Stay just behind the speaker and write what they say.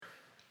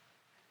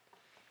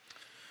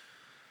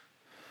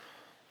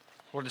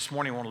Lord, this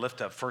morning I want to lift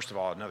up, first of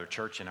all, another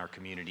church in our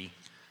community.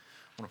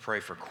 I want to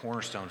pray for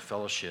Cornerstone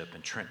Fellowship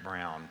and Trent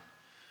Brown.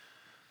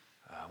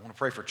 I want to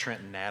pray for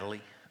Trent and Natalie.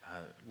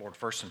 Lord,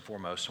 first and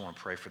foremost, I want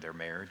to pray for their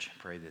marriage.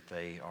 Pray that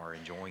they are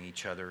enjoying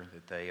each other,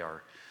 that they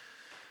are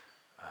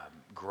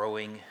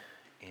growing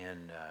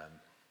in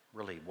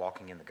really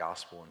walking in the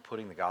gospel and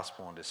putting the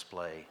gospel on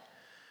display.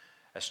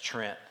 As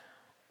Trent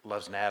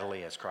loves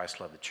Natalie as Christ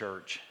loved the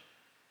church,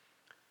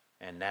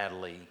 and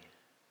Natalie,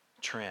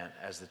 Trent,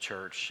 as the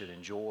church, should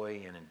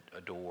enjoy and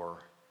adore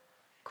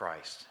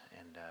Christ.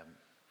 And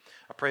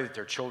I pray that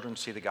their children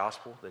see the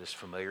gospel, that is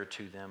familiar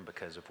to them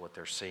because of what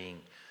they're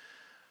seeing,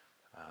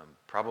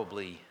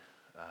 probably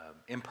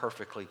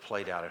imperfectly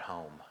played out at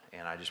home.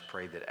 And I just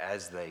pray that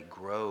as they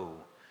grow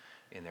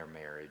in their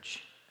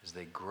marriage, as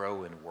they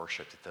grow in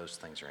worship, that those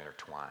things are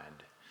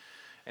intertwined.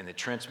 And that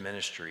Trent's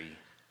ministry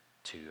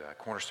to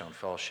Cornerstone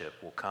Fellowship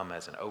will come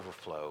as an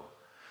overflow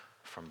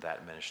from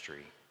that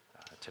ministry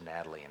to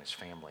Natalie and his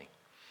family.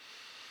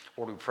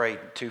 Lord, we pray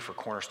too for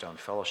Cornerstone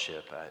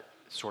Fellowship,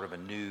 sort of a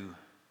new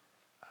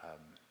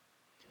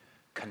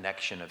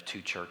connection of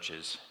two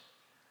churches.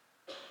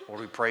 Lord,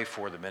 we pray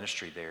for the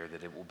ministry there,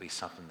 that it will be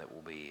something that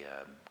will be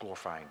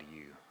glorifying to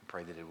you. We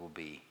pray that it will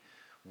be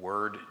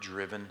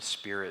word-driven,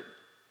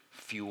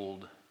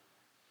 spirit-fueled.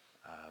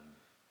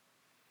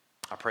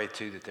 I pray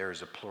too that there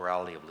is a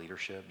plurality of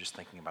leadership, just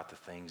thinking about the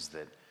things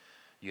that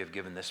you have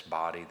given this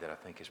body that I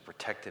think has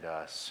protected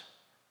us,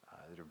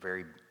 that are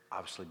very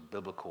obviously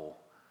biblical,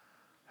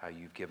 how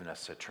you've given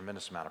us a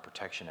tremendous amount of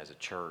protection as a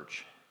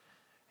church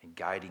and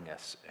guiding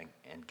us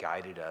and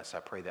guided us. I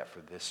pray that for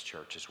this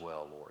church as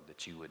well, Lord,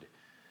 that you would,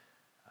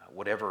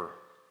 whatever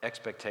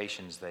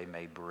expectations they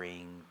may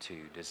bring to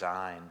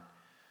design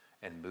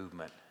and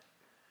movement,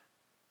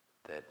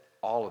 that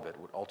all of it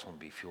would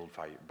ultimately be fueled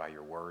by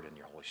your word and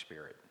your Holy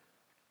Spirit.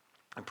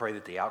 I pray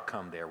that the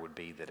outcome there would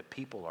be that if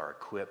people are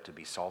equipped to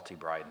be salty,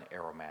 bright, and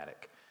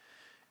aromatic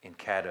in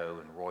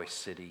Caddo and Royce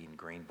City and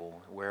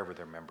Greenville, wherever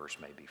their members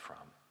may be from.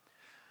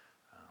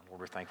 Lord,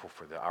 we're thankful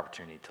for the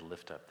opportunity to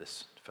lift up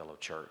this fellow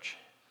church,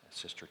 a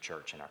sister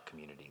church in our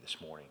community this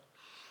morning.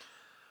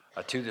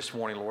 This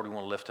morning, Lord, we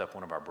want to lift up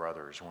one of our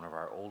brothers, one of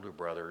our older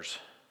brothers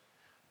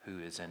who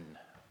is in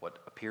what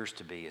appears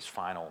to be his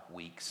final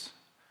weeks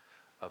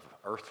of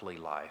earthly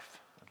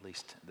life, at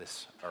least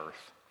this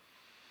earth.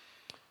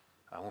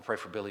 I want to pray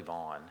for Billy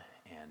Vaughn.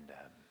 And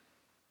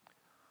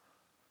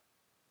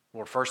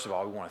Lord, first of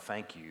all, we want to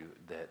thank you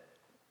that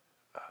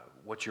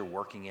what you're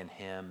working in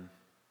him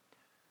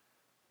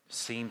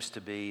seems to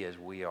be, as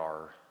we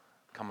are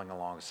coming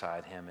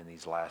alongside him in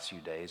these last few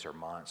days or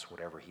months,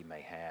 whatever he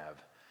may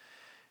have,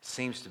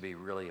 seems to be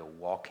really a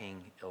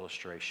walking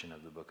illustration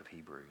of the book of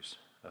Hebrews,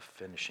 of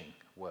finishing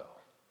well.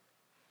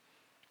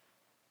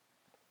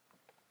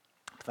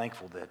 I'm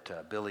thankful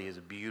that Billy is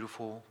a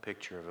beautiful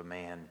picture of a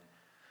man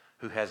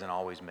who hasn't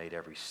always made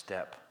every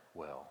step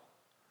well,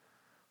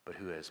 but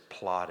who has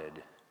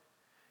plodded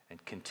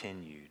and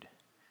continued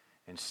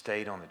and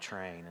stayed on the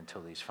train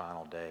until these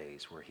final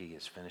days where he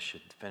has finished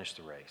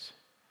the race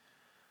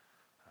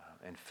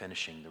and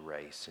finishing the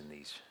race in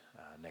these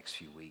next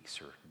few weeks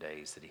or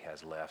days that he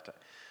has left.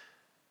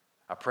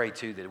 I pray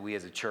too that we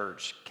as a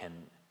church can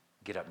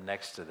get up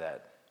next to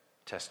that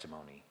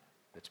testimony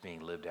that's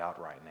being lived out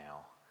right now,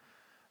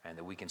 and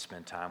that we can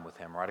spend time with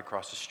him right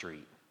across the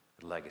street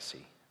at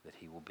Legacy, that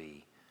he will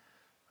be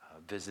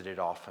visited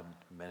often,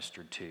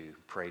 ministered to,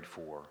 prayed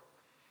for,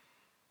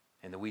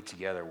 and that we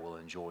together will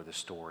enjoy the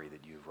story that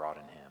you've wrought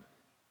in him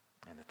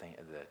and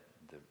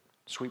the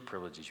sweet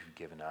privileges you've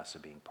given us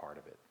of being part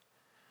of it.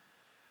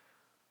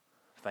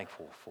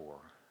 Thankful for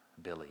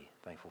Billy,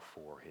 thankful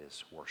for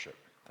his worship,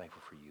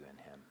 thankful for you and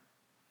him.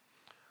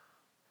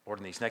 Lord,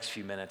 in these next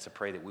few minutes, I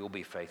pray that we'll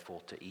be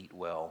faithful to eat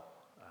well.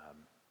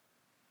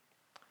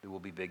 That we'll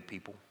be big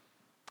people,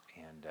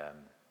 and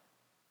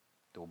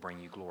that will bring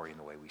you glory in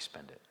the way we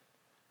spend it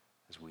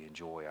as we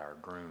enjoy our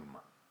groom.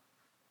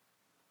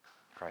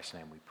 In Christ's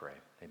name we pray.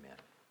 Amen.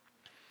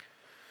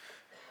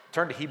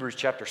 Turn to Hebrews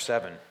chapter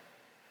 7.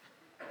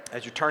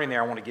 As you're turning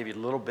there, I want to give you a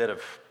little bit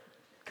of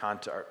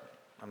context.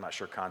 I'm not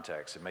sure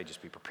context. It may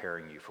just be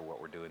preparing you for what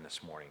we're doing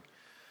this morning.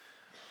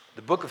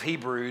 The book of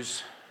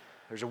Hebrews,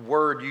 there's a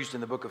word used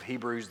in the book of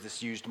Hebrews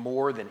that's used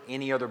more than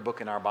any other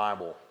book in our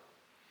Bible,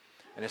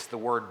 and it's the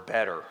word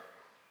better.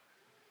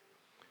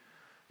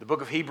 The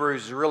book of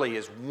Hebrews really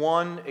is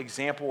one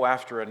example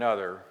after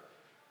another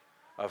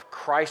of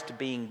Christ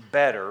being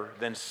better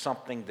than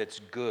something that's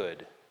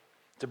good.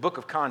 It's a book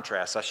of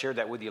contrasts. I shared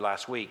that with you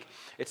last week.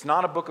 It's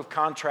not a book of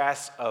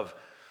contrasts of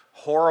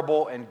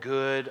horrible and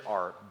good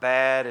or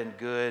bad and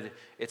good.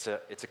 It's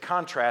a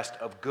contrast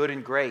of good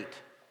and great.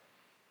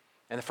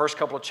 And the first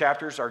couple of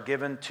chapters are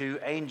given to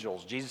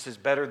angels. Jesus is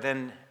better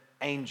than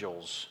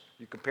angels.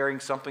 You're comparing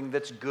something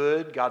that's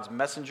good, God's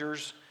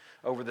messengers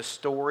over the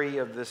story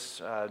of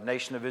this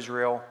nation of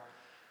Israel,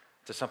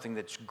 to something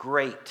that's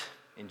great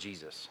in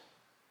Jesus.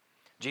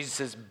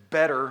 Jesus is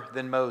better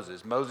than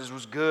Moses. Moses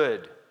was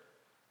good,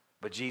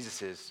 but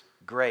Jesus is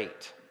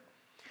great.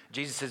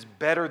 Jesus is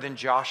better than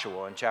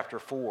Joshua in chapter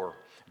 4.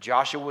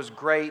 Joshua was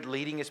great,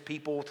 leading his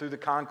people through the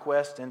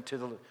conquest into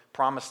the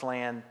promised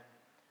land,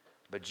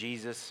 but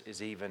Jesus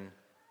is even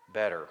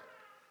better.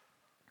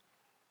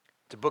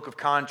 It's a book of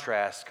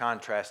contrast,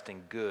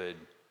 contrasting good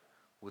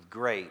with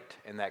great,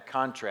 and that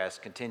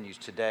contrast continues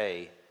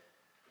today,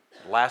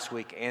 last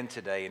week and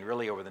today, and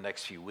really over the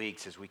next few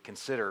weeks as we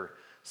consider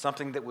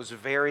something that was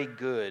very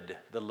good,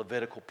 the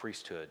Levitical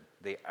priesthood,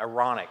 the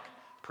Aaronic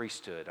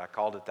priesthood. I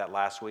called it that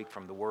last week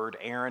from the word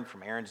Aaron,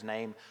 from Aaron's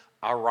name.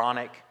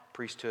 Aaronic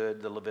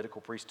priesthood, the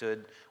Levitical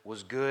priesthood,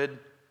 was good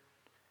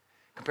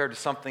compared to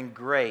something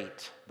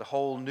great, the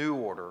whole new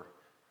order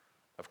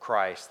of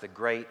Christ, the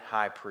great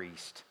high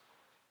priest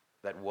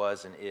that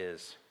was and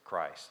is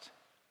Christ.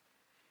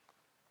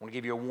 I want to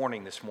give you a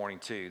warning this morning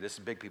too. This is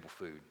big people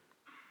food.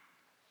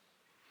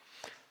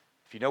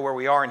 If you know where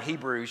we are in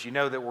Hebrews, you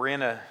know that we're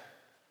in a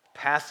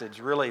passage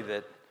really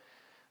that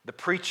the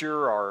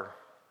preacher or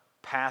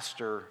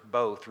pastor,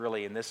 both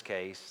really in this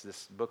case,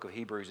 this book of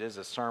Hebrews is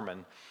a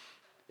sermon.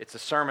 It's a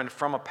sermon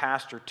from a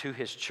pastor to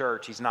his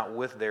church. He's not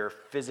with there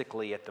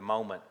physically at the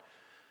moment.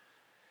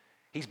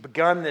 He's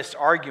begun this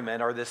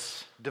argument or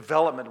this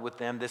development with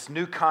them, this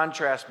new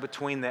contrast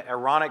between the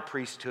Aaronic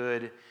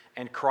priesthood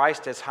and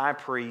Christ as high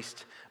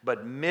priest,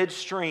 but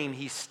midstream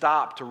he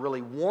stopped to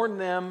really warn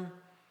them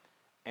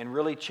and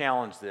really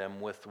challenge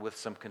them with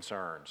some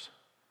concerns.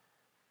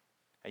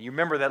 And you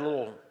remember that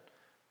little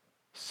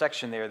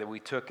section there that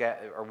we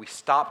we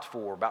stopped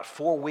for about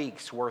 4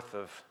 weeks worth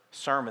of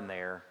sermon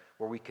there,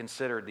 where we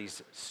considered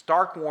these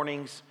stark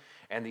warnings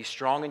and these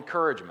strong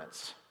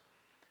encouragements.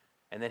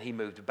 And then he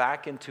moved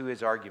back into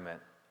his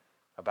argument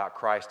about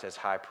Christ as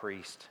high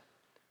priest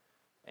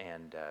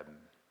and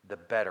the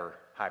better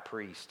high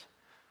priest.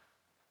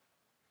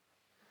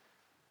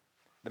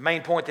 The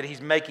main point that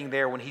he's making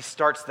there when he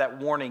starts that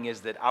warning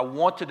is that I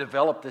want to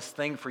develop this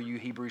thing for you,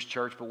 Hebrews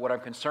church, but what I'm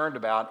concerned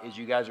about is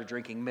you guys are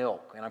drinking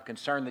milk, and I'm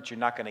concerned that you're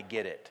not going to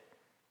get it.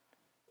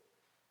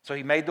 So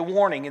he made the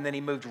warning, and then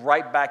he moved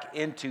right back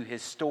into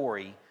his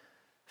story,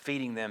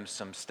 feeding them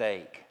some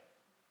steak.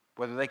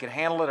 Whether they could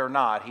handle it or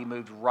not, he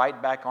moved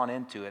right back on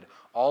into it,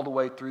 all the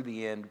way through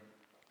the end,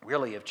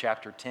 really, of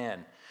chapter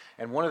 10.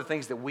 And one of the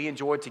things that we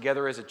enjoyed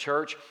together as a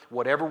church,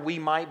 whatever we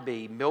might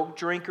be, milk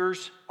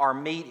drinkers or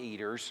meat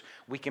eaters,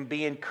 we can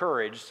be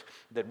encouraged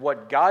that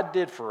what God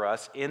did for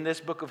us in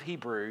this book of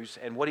Hebrews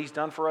and what he's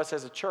done for us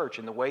as a church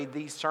and the way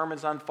these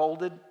sermons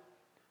unfolded,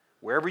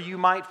 wherever you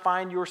might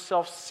find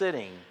yourself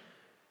sitting,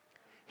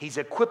 he's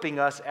equipping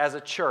us as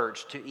a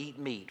church to eat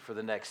meat for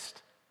the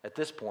next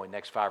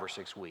 5 or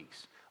 6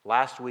 weeks.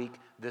 Last week,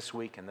 this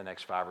week, and the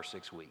next 5 or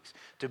 6 weeks.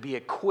 To be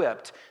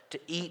equipped to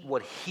eat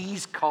what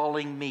he's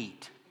calling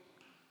meat.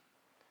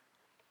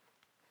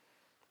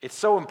 It's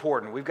so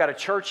important. We've got a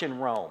church in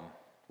Rome,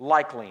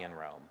 likely in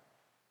Rome.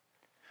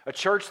 A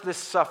church that's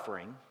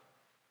suffering.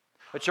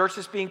 A church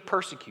that's being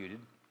persecuted.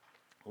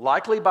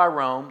 Likely by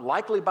Rome,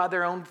 likely by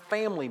their own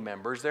family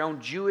members, their own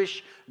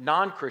Jewish,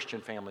 non-Christian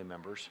family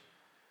members.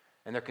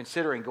 And they're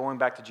considering going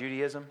back to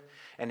Judaism.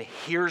 And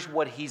here's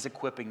what he's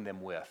equipping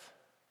them with.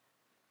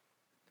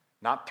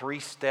 Not 3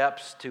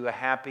 steps to a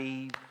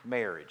happy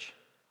marriage.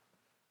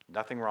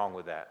 Nothing wrong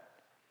with that.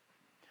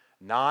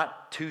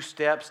 Not 2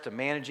 steps to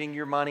managing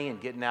your money and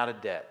getting out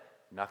of debt.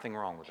 Nothing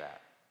wrong with that.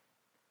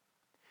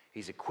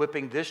 He's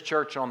equipping this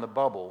church on the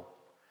bubble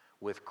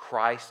with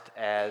Christ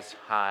as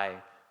high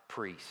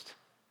priest.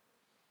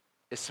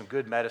 It's some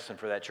good medicine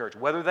for that church,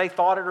 whether they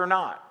thought it or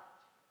not.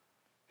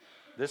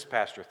 This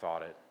pastor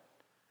thought it,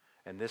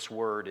 and this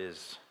word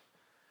is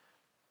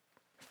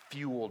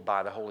fueled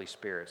by the Holy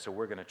Spirit, so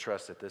we're going to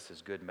trust that this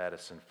is good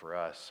medicine for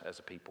us as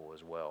a people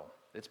as well.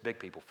 It's big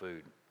people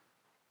food.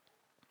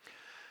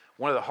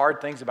 One of the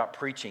hard things about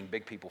preaching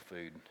big people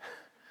food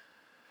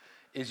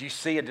is you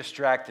see a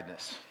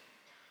distractedness.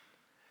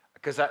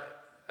 Because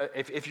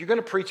if you're going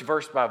to preach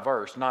verse by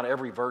verse, not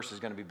every verse is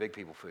going to be big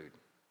people food.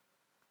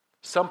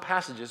 Some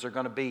passages are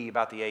going to be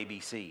about the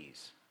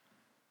ABCs.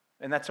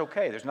 And that's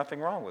okay. There's nothing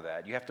wrong with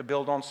that. You have to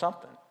build on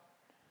something.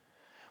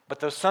 But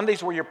those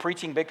Sundays where you're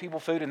preaching big people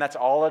food and that's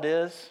all it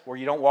is, where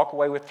you don't walk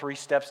away with 3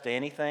 steps to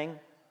anything,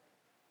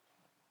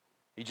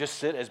 you just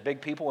sit as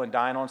big people and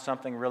dine on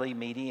something really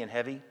meaty and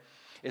heavy,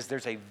 is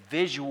there's a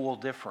visual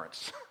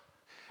difference.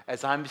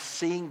 As I'm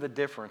seeing the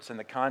difference and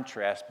the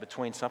contrast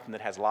between something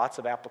that has lots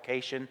of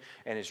application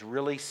and is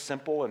really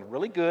simple and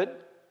really good,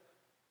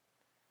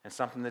 and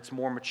something that's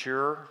more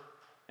mature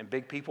and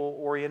big people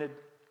oriented,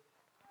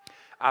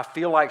 I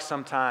feel like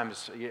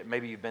sometimes,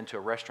 maybe you've been to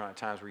a restaurant at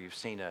times where you've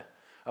seen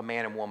a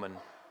man and woman,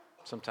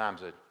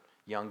 sometimes a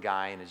young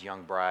guy and his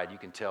young bride, you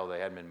can tell they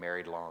hadn't been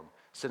married long,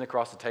 sitting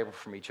across the table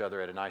from each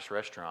other at a nice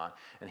restaurant,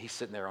 and he's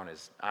sitting there on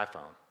his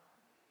iPhone.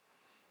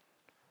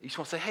 You just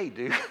want to say, hey,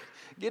 dude,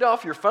 get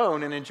off your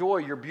phone and enjoy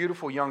your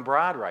beautiful young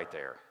bride right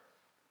there.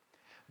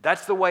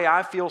 That's the way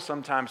I feel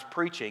sometimes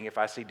preaching if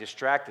I see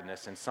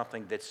distractedness in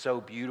something that's so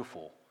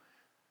beautiful.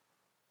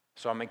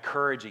 So I'm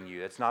encouraging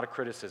you. It's not a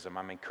criticism.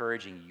 I'm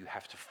encouraging you. You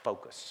have to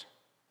focus.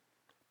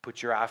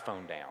 Put your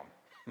iPhone down.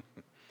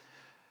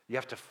 You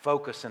have to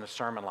focus in a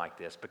sermon like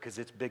this because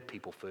it's big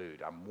people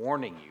food. I'm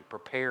warning you,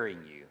 preparing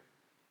you,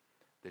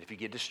 that if you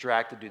get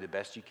distracted, do the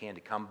best you can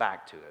to come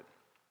back to it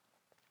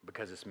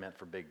because it's meant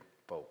for big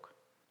folk.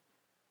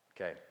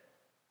 Okay.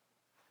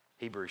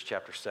 Hebrews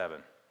chapter 7.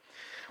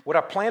 What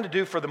I plan to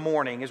do for the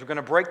morning is we're going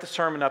to break the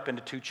sermon up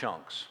into 2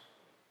 chunks.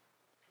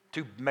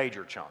 2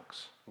 major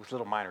chunks with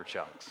little minor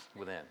chunks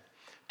within.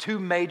 2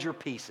 major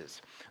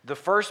pieces. The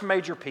first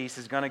major piece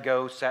is going to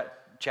go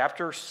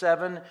chapter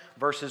 7,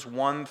 verses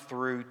 1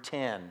 through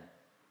 10.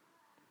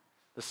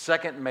 The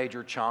second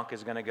major chunk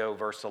is going to go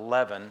verse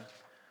 11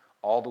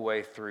 all the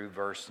way through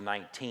verse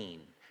 19.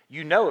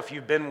 You know, if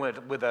you've been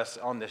with us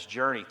on this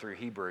journey through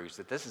Hebrews,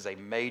 that this is a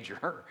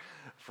major,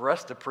 for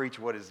us to preach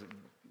what is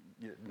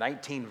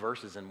 19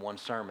 verses in one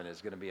sermon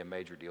is going to be a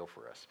major deal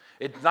for us.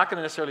 It's not going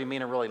to necessarily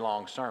mean a really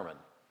long sermon,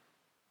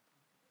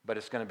 but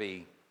it's going to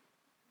be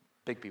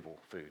big people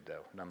food,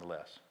 though,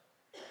 nonetheless.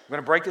 We're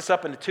going to break this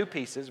up into 2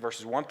 pieces,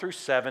 verses 1 through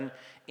 7,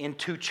 in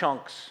 2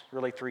 chunks,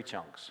 really 3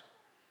 chunks.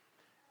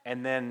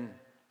 And then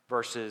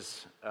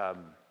verses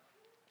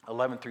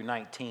 11 through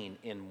 19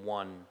 in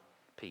 1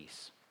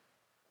 piece.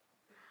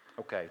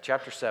 Okay,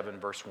 chapter 7,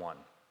 verse 1.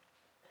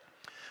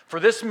 For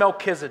this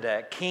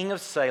Melchizedek, king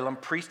of Salem,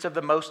 priest of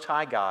the Most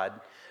High God,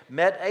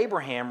 met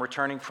Abraham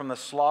returning from the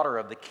slaughter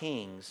of the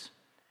kings,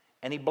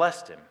 and he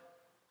blessed him.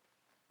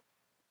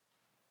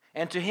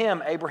 And to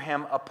him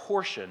Abraham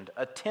apportioned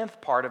a 10th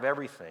part of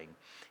everything.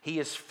 He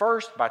is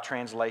first, by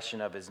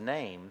translation of his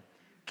name,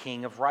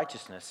 King of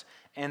Righteousness.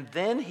 And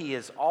then he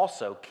is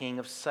also King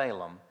of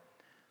Salem,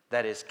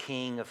 that is,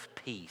 King of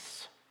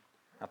Peace.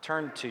 Now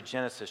turn to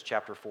Genesis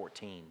chapter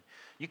 14.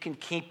 You can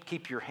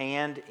keep your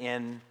hand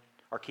in,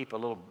 or keep a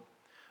little,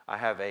 I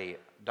have a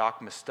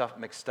Doc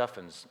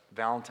McStuffins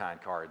Valentine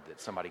card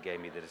that somebody gave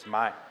me that is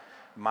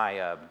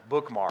my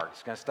bookmark.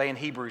 It's going to stay in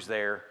Hebrews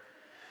there.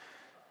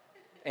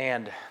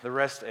 And the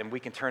rest, and we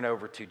can turn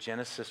over to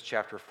Genesis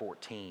chapter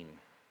 14.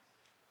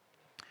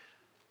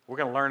 We're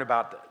going to learn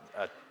about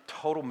a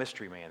total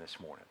mystery man this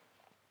morning.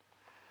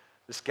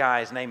 This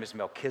guy's name is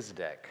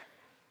Melchizedek.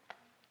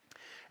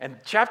 And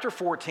chapter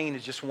 14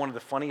 is just one of the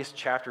funniest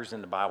chapters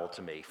in the Bible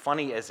to me.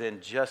 Funny as in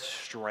just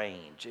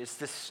strange. It's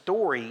the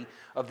story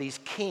of these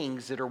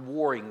kings that are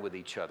warring with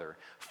each other.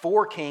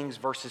 4 kings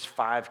versus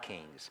 5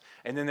 kings.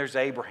 And then there's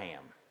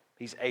Abraham.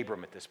 He's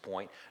Abram at this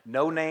point.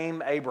 No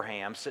name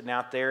Abraham sitting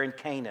out there in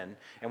Canaan.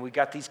 And we've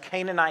got these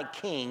Canaanite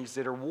kings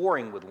that are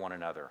warring with one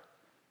another.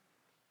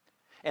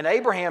 And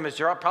Abraham is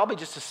probably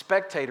just a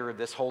spectator of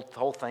this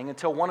whole thing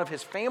until one of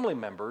his family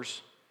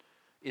members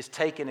is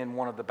taken in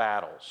one of the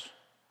battles.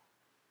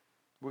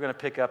 We're going to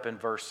pick up in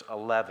verse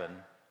 11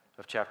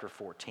 of chapter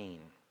 14.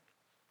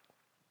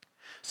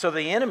 So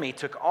the enemy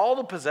took all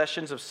the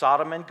possessions of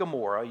Sodom and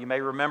Gomorrah. You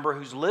may remember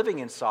who's living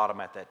in Sodom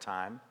at that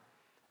time.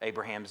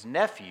 Abraham's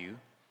nephew,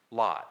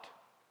 Lot.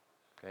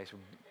 Okay, so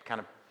kind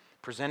of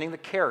presenting the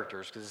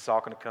characters because it's all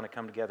going to kind of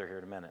come together here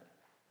in a minute.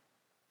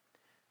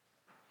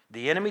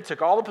 The enemy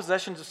took all the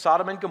possessions of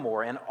Sodom and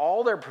Gomorrah and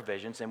all their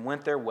provisions and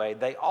went their way.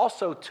 They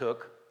also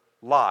took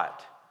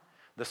Lot,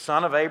 the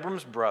son of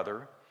Abram's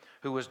brother,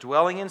 who was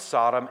dwelling in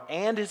Sodom,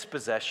 and his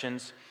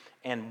possessions,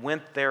 and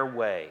went their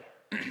way.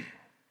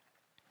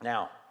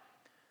 Now,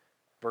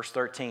 verse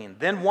 13.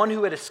 Then one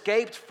who had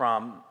escaped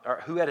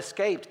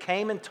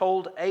came and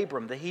told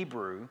Abram the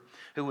Hebrew,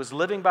 who was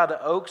living by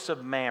the oaks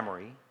of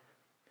Mamre,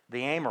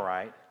 the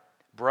Amorite,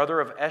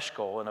 brother of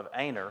Eshcol and of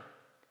Aner.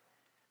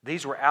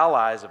 These were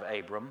allies of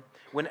Abram.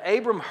 When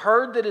Abram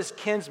heard that his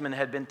kinsman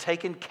had been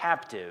taken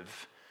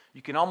captive,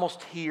 you can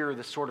almost hear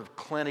the sort of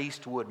Clint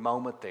Eastwood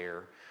moment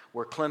there,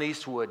 where Clint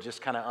Eastwood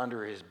just kind of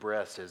under his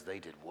breath says, "They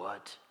did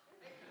what?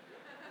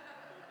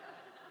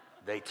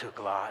 They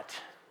took Lot."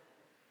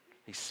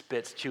 He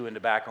spits chewing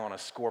tobacco on a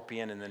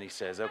scorpion, and then he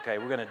says, "Okay,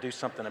 we're going to do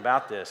something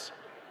about this."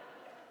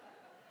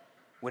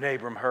 When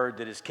Abram heard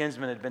that his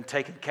kinsman had been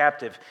taken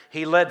captive,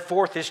 he led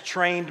forth his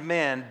trained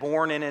men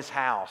born in his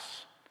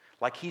house.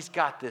 Like he's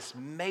got this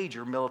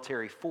major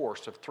military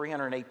force of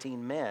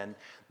 318 men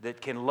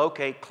that can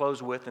locate,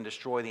 close with, and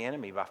destroy the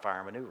enemy by fire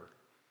and maneuver.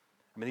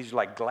 I mean, these are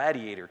like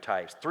gladiator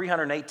types,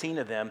 318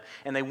 of them,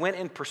 and they went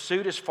in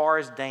pursuit as far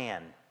as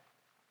Dan.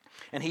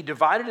 And he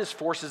divided his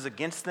forces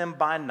against them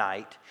by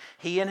night,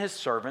 he and his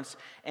servants,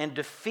 and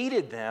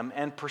defeated them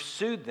and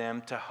pursued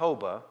them to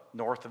Hobah,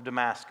 north of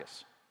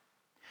Damascus.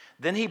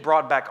 Then he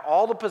brought back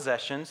all the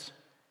possessions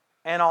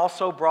and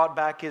also brought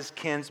back his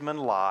kinsman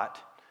Lot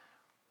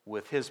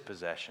with his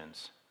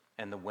possessions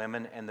and the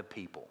women and the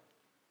people.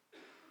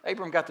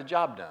 Abram got the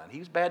job done. He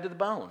was bad to the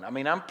bone. I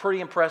mean, I'm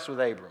pretty impressed with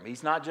Abram.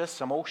 He's not just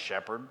some old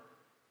shepherd.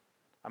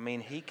 I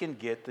mean, he can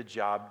get the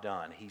job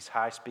done. He's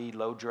high speed,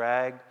 low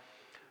drag.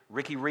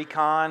 Ricky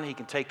Recon, he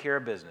can take care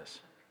of business.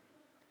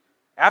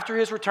 After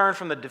his return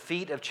from the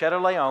defeat of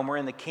Chedorlaomer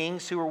and the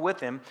kings who were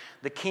with him,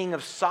 the king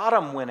of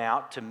Sodom went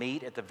out to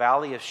meet at the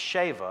valley of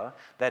Sheva,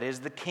 that is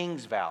the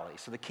king's valley.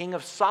 So the king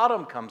of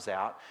Sodom comes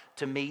out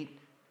to meet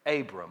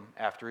Abram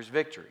after his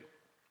victory.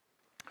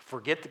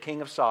 Forget the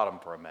king of Sodom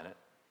for a minute,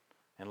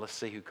 and let's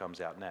see who comes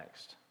out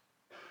next.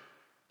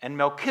 And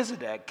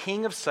Melchizedek,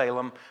 king of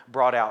Salem,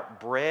 brought out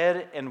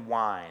bread and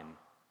wine.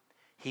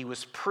 He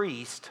was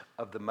priest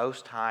of the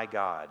Most High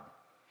God.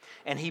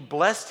 And he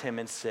blessed him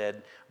and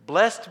said,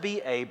 Blessed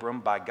be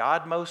Abram by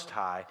God Most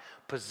High,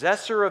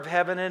 possessor of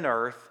heaven and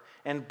earth,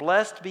 and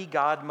blessed be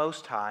God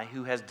Most High,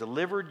 who has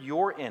delivered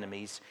your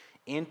enemies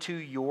into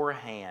your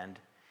hand.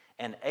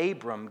 And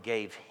Abram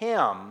gave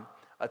him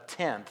a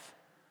tenth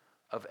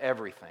of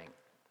everything.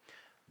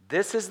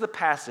 This is the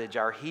passage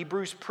our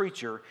Hebrews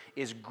preacher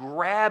is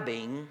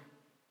grabbing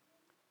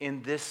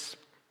in this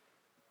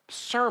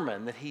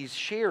sermon that he's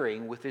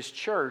sharing with his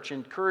church,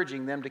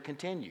 encouraging them to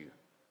continue.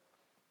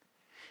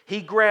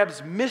 He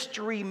grabs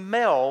Mystery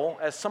Mel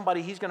as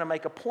somebody he's going to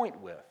make a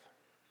point with.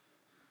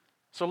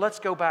 So let's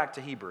go back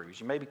to Hebrews.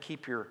 You maybe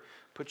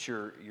put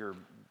your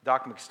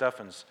Doc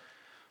McStuffins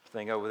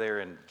thing over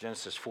there in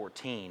Genesis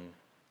 14.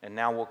 And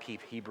now we'll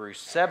keep Hebrews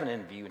 7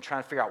 in view and try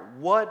to figure out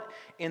what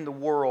in the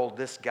world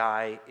this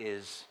guy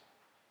is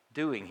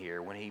doing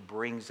here when he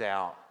brings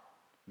out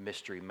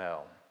Mystery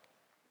Mel.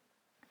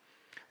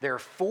 There are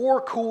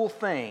 4 cool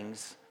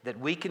things that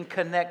we can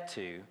connect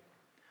to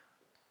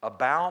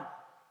about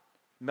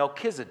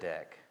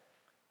Melchizedek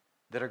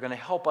that are going to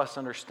help us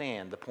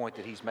understand the point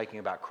that he's making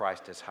about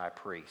Christ as high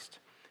priest.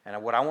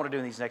 And what I want to do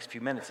in these next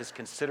few minutes is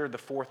consider the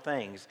 4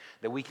 things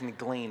that we can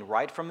glean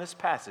right from this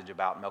passage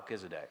about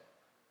Melchizedek.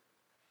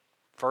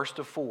 First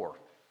of 4,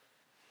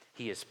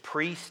 he is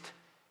priest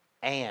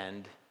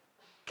and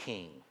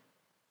king.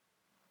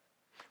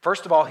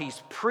 First of all,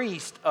 he's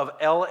priest of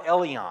El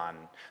Elyon.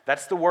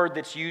 That's the word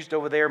that's used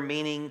over there,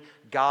 meaning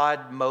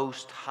God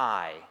Most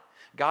High.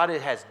 God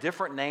has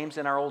different names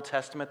in our Old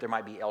Testament. There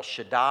might be El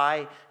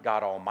Shaddai,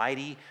 God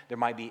Almighty. There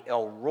might be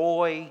El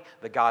Roi,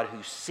 the God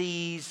who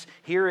sees.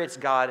 Here it's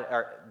God,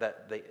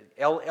 the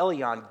El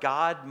Elyon,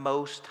 God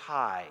Most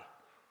High.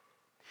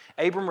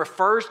 Abram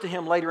refers to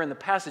him later in the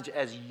passage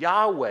as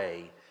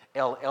Yahweh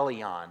El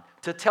Elyon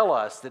to tell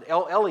us that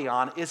El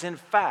Elyon is in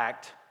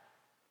fact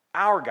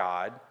our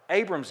God,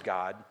 Abram's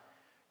God,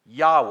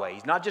 Yahweh.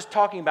 He's not just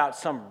talking about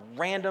some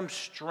random,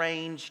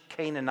 strange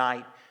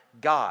Canaanite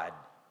God.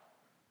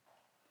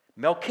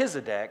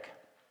 Melchizedek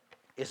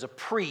is a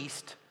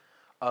priest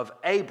of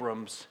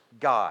Abram's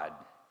God.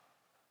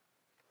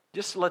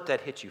 Just let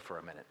that hit you for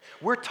a minute.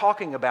 We're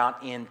talking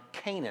about in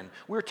Canaan.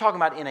 We're talking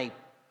about in a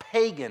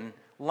pagan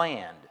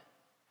land.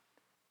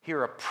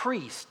 Here a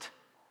priest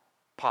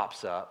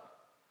pops up,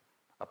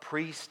 a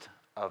priest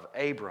of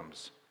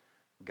Abram's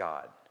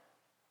God.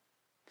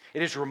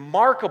 It is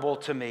remarkable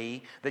to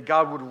me that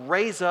God would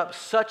raise up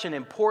such an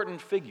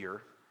important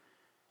figure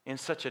in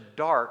such a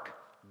dark,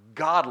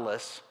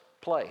 godless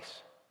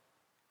place.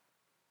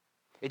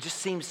 It just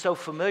seems so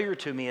familiar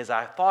to me as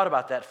I thought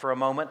about that for a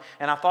moment.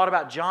 And I thought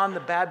about John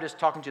the Baptist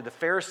talking to the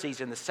Pharisees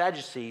and the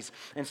Sadducees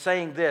and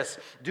saying this,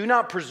 "Do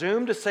not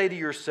presume to say to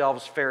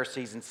yourselves,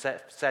 Pharisees and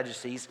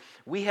Sadducees,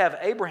 we have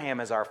Abraham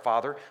as our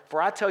father, for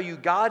I tell you,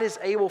 God is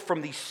able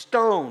from these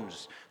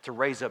stones to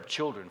raise up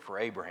children for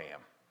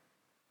Abraham."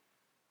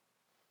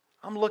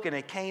 I'm looking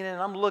at Canaan,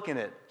 I'm looking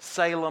at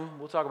Salem.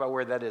 We'll talk about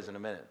where that is in a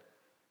minute.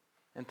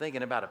 And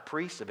thinking about a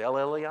priest of El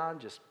Elyon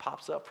just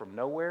pops up from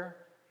nowhere.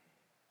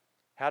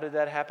 How did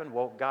that happen?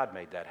 Well, God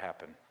made that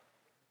happen.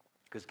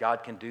 Because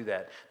God can do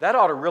that. That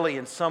ought to really,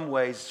 in some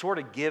ways, sort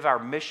of give our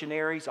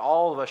missionaries,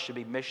 all of us should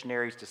be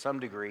missionaries to some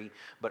degree,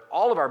 but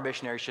all of our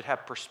missionaries should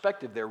have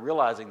perspective there,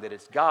 realizing that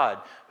it's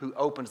God who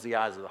opens the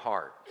eyes of the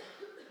heart.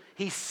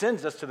 He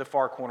sends us to the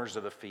far corners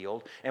of the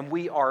field, and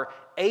we are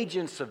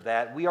agents of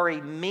that. We are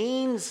a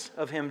means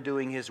of Him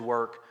doing His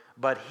work,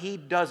 but He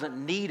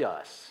doesn't need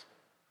us.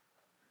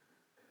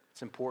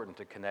 It's important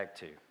to connect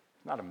to.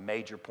 It's not a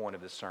major point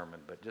of this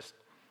sermon, but just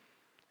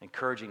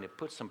encouraging to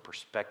put some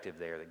perspective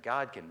there that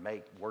God can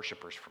make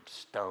worshipers from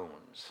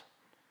stones.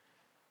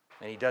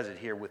 And He does it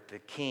here with the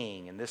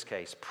king, in this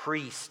case,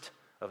 priest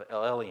of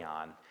El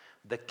Elyon,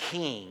 the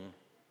king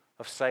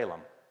of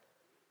Salem.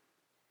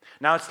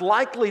 Now, it's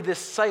likely this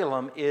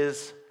Salem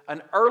is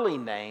an early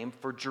name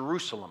for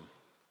Jerusalem.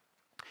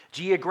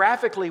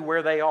 Geographically,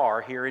 where they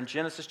are here in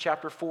Genesis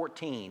chapter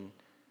 14,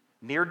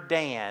 near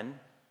Dan,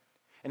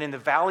 and in the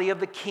Valley of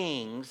the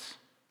Kings,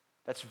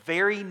 that's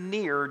very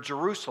near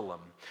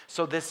Jerusalem.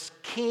 So this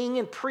king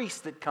and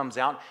priest that comes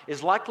out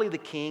is likely the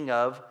king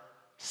of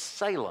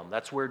Salem.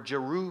 That's where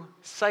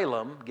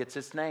Jerusalem gets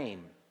its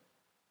name.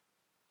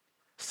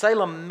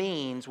 Salem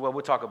means, well,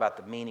 we'll talk about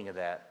the meaning of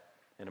that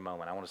in a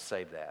moment. I want to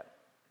save that.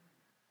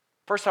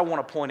 First, I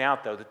want to point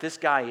out, though, that this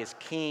guy is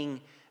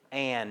king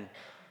and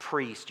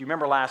priest. You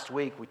remember last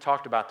week we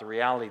talked about the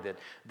reality that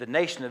the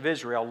nation of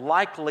Israel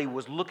likely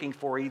was looking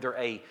for either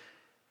a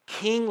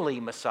kingly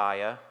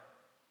Messiah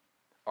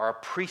or a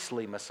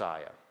priestly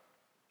Messiah.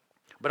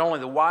 But only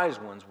the wise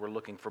ones were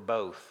looking for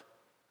both.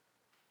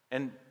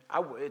 And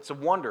it's a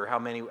wonder how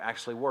many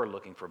actually were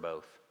looking for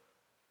both.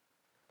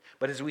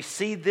 But as we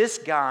see this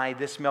guy,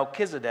 this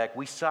Melchizedek,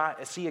 we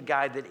see a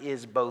guy that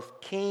is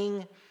both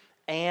king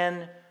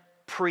and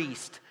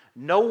priest.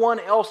 No one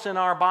else in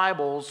our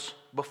Bibles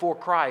before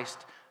Christ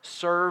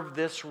served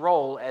this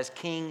role as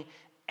king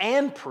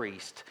and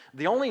priest.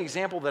 The only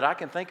example that I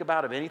can think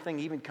about of anything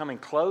even coming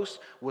close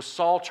was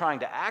Saul trying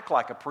to act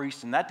like a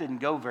priest, and that didn't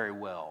go very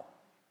well.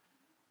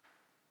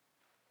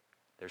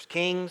 There's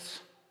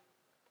kings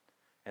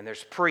and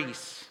there's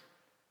priests.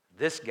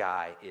 This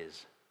guy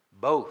is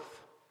both.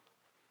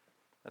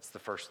 That's the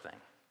first thing.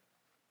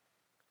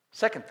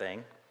 Second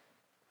thing,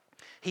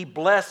 he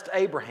blessed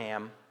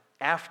Abraham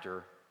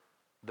after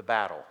the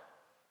battle.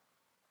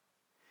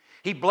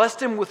 He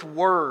blessed him with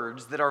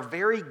words that are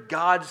very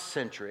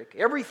God-centric.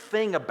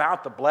 Everything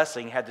about the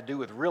blessing had to do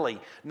with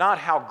really not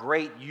how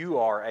great you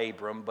are,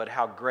 Abram, but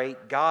how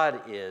great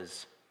God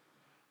is.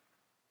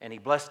 And he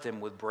blessed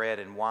him with bread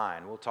and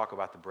wine. We'll talk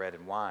about the bread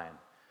and wine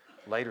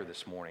later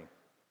this morning.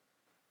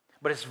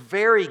 But it's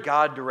very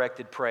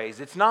God-directed praise.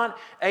 It's not,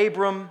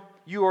 Abram,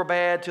 you are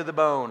bad to the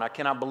bone. I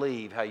cannot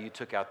believe how you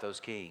took out those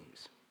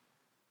kings.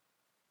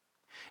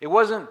 It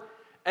wasn't,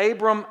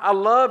 Abram, I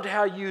loved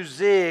how you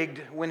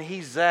zigged when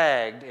he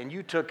zagged and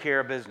you took care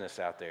of business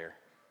out there.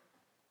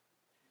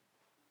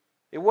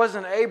 It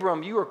wasn't,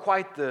 Abram, you were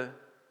quite the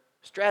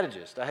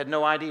strategist. I had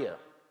no idea.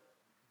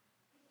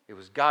 It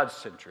was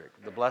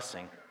God-centric, the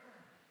blessing.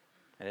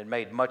 And it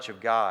made much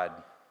of God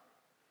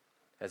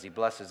as he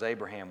blesses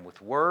Abraham with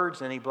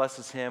words and he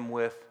blesses him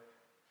with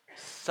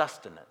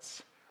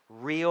sustenance,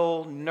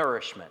 real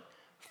nourishment,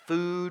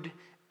 food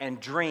and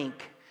drink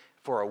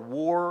for a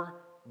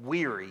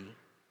war-weary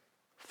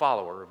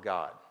follower of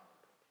God.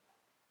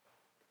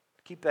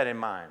 Keep that in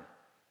mind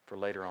for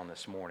later on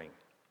this morning.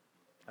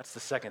 That's the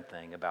second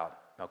thing about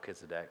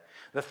Melchizedek.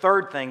 The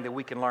third thing that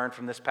we can learn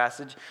from this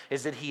passage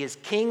is that he is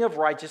king of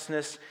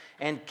righteousness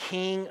and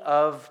king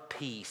of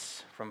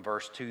peace, from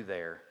verse 2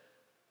 there.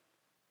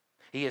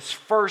 He is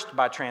first,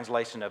 by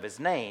translation of his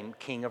name,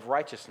 king of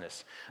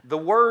righteousness. The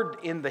word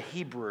in the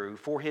Hebrew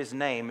for his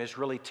name is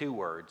really two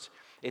words.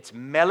 It's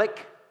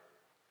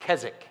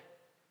Melech-Kezek.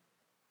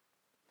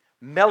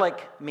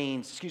 Melech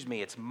means,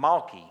 it's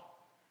Malki.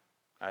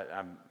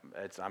 I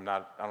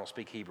don't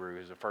speak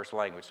Hebrew as a first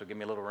language, so give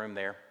me a little room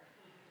there.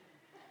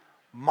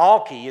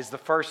 Malki is the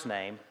first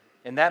name,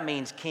 and that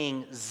means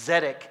king.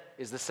 Zedek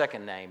is the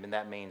second name, and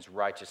that means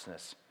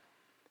righteousness.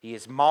 He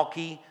is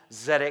Malki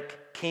Zedek,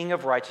 king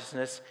of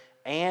righteousness,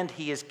 and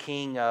he is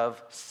king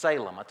of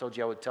Salem. I told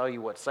you I would tell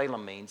you what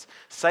Salem means.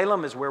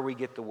 Salem is where we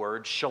get the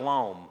word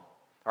shalom,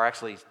 or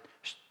actually,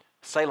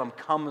 Salem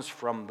comes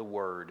from the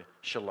word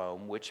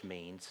shalom, which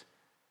means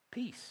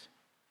peace.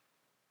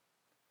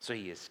 So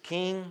he is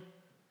king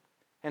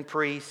and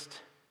priest.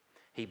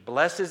 He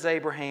blesses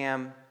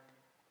Abraham,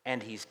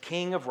 and he's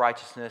king of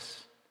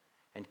righteousness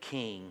and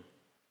king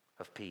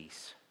of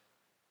peace.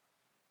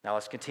 Now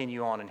let's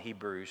continue on in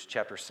Hebrews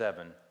chapter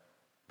 7,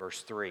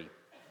 verse 3.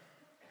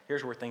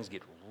 Here's where things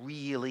get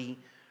really,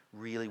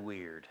 really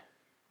weird.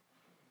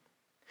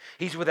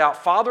 He's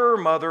without father or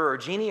mother or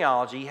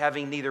genealogy,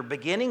 having neither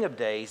beginning of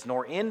days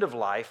nor end of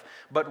life,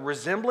 but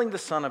resembling the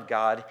Son of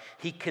God,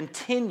 he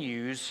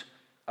continues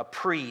a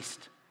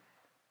priest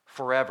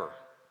forever.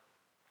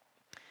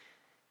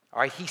 All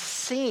right, he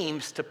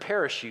seems to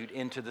parachute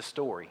into the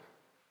story.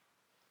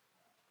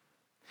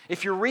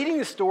 If you're reading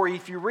the story,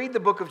 if you read the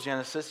book of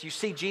Genesis, you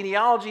see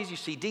genealogies, you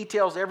see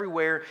details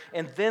everywhere,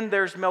 and then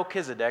there's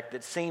Melchizedek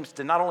that seems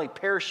to not only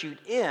parachute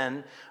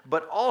in,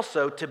 but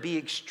also to be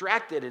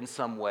extracted in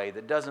some way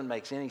that doesn't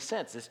make any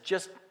sense. It's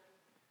just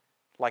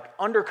like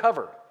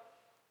undercover.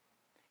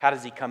 How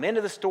does he come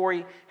into the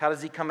story? How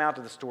does he come out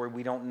of the story?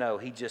 We don't know.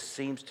 He just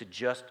seems to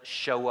just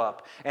show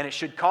up. And it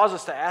should cause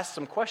us to ask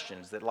some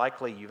questions that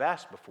likely you've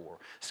asked before.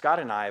 Scott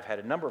and I have had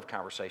a number of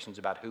conversations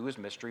about who is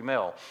Mystery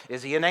Mel.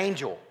 Is he an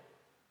angel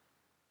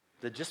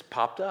that just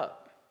popped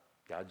up?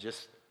 God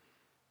just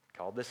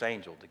called this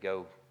angel to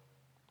go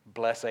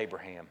bless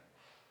Abraham.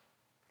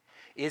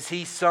 Is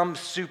he some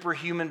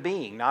superhuman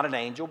being? Not an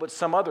angel, but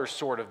some other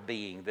sort of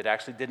being that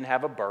actually didn't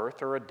have a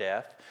birth or a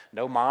death,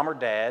 no mom or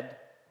dad,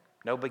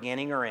 no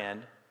beginning or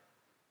end?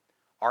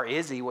 Or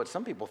is he what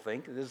some people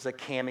think is a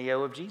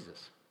cameo of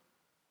Jesus?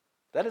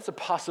 That is a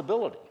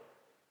possibility.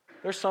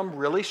 There's some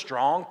really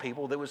strong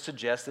people that would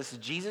suggest this is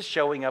Jesus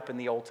showing up in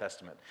the Old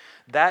Testament.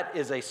 That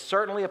is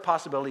certainly a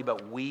possibility,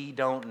 but we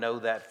don't know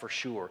that for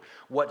sure.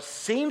 What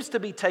seems to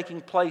be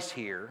taking place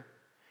here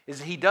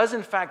is he does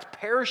in fact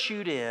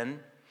parachute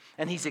in,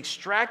 and he's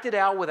extracted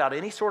out without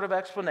any sort of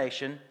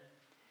explanation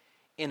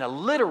in a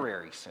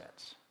literary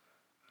sense.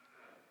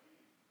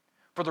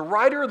 For the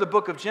writer of the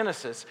book of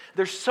Genesis,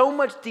 there's so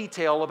much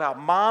detail about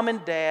mom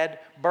and dad,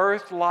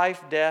 birth,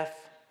 life, death,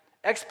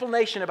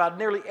 explanation about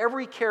nearly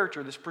every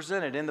character that's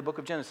presented in the book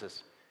of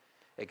Genesis,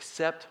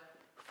 except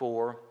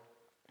for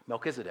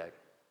Melchizedek.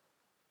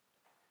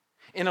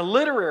 In a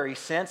literary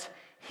sense,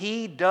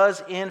 he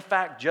does in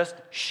fact just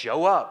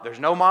show up. There's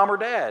no mom or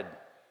dad.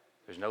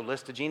 There's no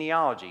list of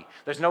genealogy.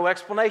 There's no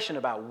explanation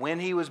about when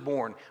he was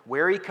born,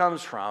 where he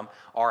comes from,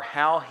 or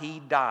how he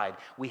died.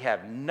 We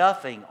have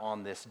nothing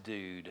on this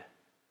dude.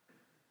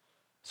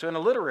 So in a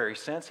literary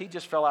sense, he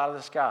just fell out of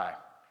the sky.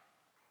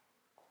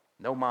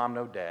 No mom,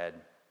 no dad,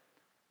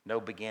 no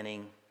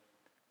beginning,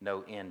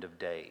 no end of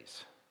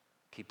days.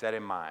 Keep that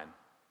in mind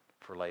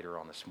for later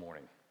on this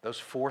morning. Those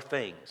four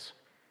things.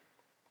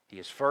 He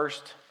is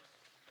first,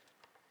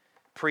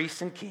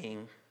 priest and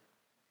king.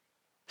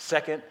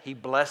 Second, he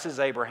blesses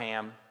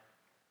Abraham.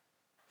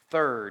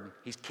 Third,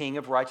 he's king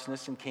of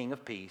righteousness and king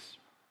of peace.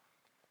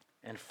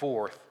 And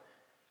fourth,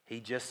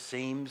 he just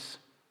seems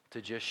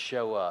to just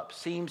show up.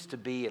 Seems to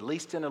be, at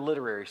least in a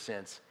literary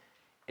sense,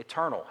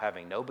 eternal,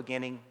 having no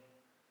beginning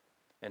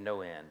and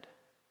no end.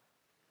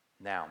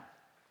 Now,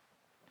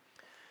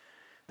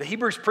 the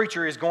Hebrews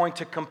preacher is going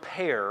to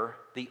compare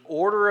the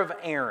order of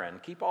Aaron.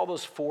 Keep all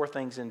those four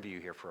things in view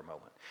here for a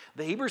moment.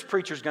 The Hebrews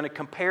preacher is going to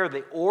compare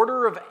the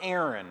order of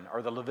Aaron,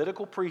 or the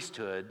Levitical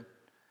priesthood,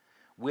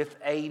 with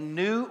a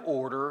new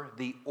order,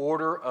 the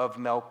order of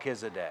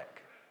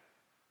Melchizedek.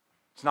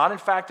 It's not, in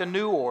fact, a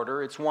new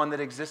order. It's one that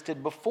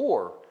existed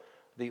before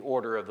the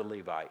order of the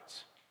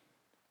Levites.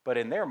 But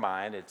in their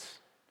mind, it's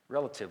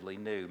relatively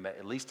new,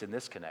 at least in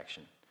this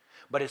connection.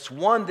 But it's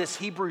one this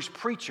Hebrews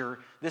preacher,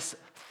 this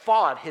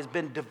thought has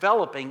been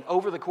developing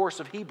over the course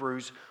of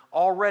Hebrews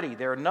already.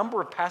 There are a number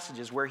of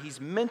passages where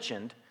he's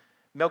mentioned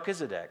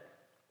Melchizedek.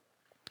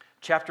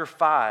 Chapter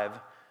 5,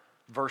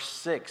 verse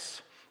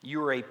 6,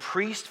 you are a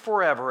priest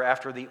forever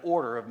after the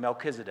order of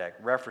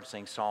Melchizedek,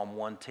 referencing Psalm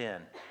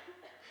 110.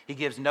 He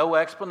gives no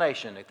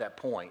explanation at that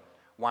point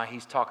why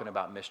he's talking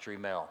about Mystery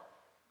Mel.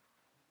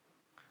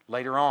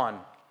 Later on,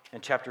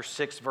 in chapter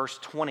 6, verse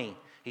 20,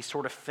 he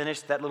sort of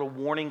finished that little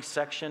warning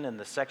section and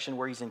the section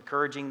where he's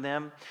encouraging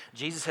them.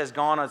 Jesus has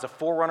gone as a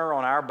forerunner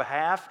on our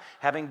behalf,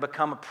 having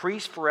become a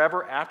priest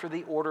forever after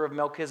the order of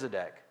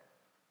Melchizedek.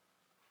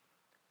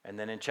 And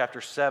then in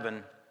chapter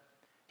 7,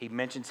 he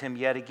mentions him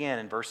yet again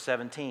in verse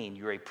 17.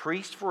 You're a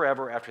priest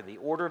forever after the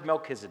order of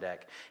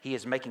Melchizedek. He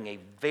is making a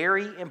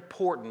very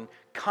important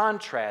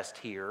contrast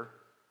here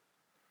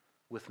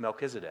with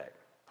Melchizedek.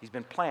 He's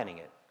been planning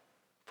it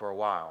for a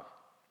while.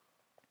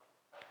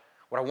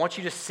 What I want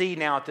you to see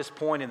now at this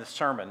point in the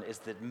sermon is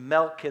that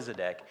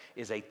Melchizedek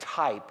is a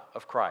type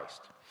of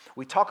Christ.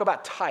 We talk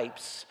about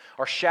types,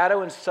 or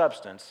shadow and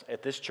substance,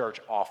 at this church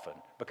often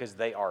because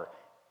they are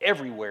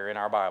everywhere in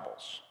our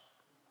Bibles.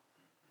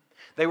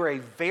 They were a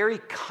very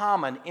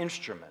common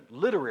instrument,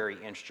 literary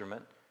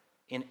instrument,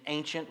 in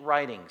ancient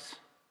writings,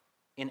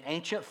 in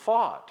ancient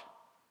thought.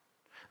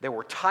 There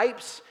were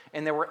types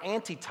and there were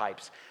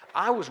antitypes.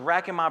 I was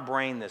racking my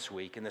brain this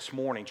week and this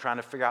morning trying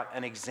to figure out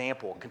an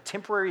example, a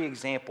contemporary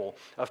example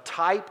of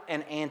type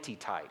and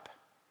antitype.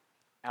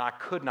 And I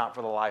could not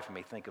for the life of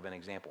me think of an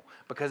example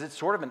because it's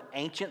sort of an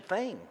ancient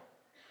thing.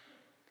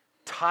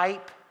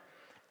 Type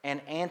and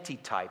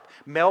antitype.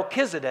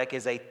 Melchizedek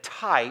is a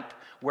type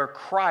where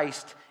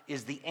Christ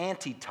is the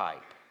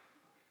antitype.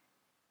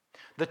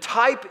 The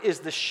type is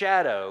the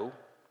shadow.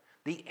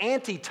 The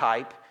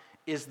antitype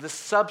is the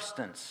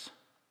substance.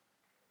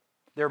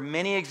 There are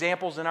many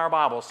examples in our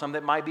Bible, some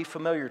that might be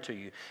familiar to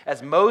you.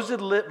 As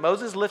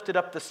Moses lifted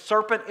up the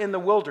serpent in the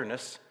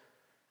wilderness,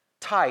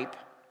 type,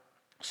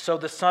 so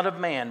the Son of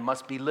Man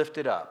must be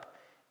lifted up,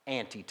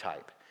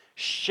 antitype.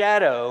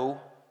 Shadow,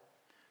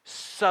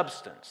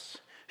 substance.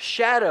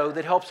 Shadow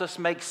that helps us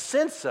make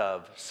sense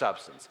of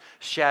substance.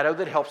 Shadow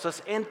that helps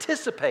us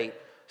anticipate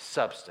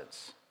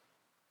substance.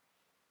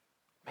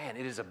 Man,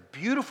 it is a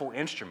beautiful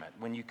instrument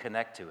when you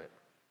connect to it.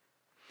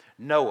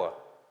 Noah,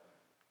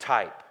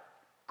 type.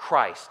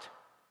 Christ,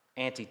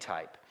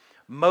 antitype.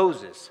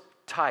 Moses,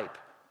 type.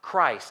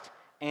 Christ,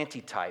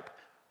 antitype.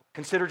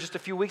 Consider just a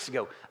few weeks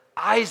ago,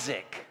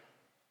 Isaac,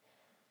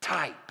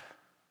 type.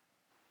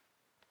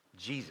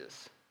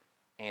 Jesus,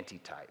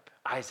 antitype.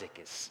 Isaac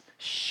is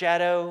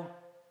shadow.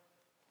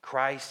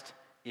 Christ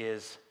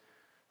is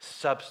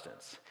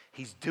substance.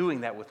 He's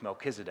doing that with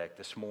Melchizedek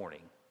this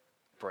morning.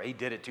 For he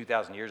did it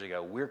 2,000 years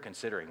ago. We're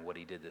considering what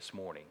he did this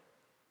morning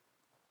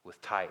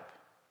with type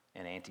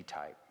and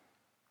antitype.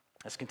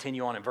 Let's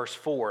continue on in verse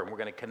 4, and we're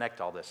going to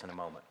connect all this in a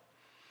moment.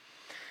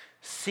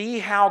 See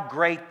how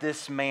great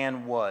this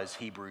man was,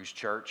 Hebrews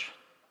church,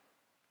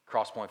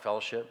 Crosspoint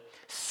Fellowship.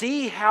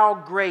 See how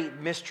great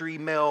Mystery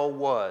Mel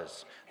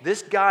was.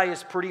 This guy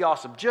is pretty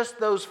awesome. Just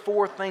those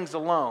four things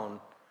alone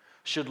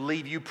should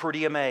leave you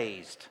pretty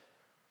amazed.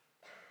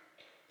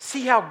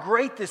 See how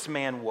great this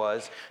man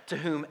was, to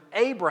whom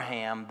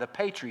Abraham, the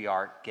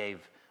patriarch,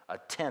 gave a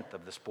tenth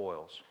of the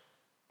spoils.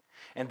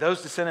 And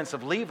those descendants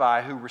of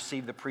Levi who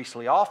received the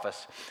priestly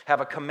office have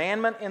a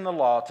commandment in the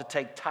law to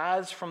take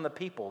tithes from the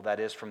people, that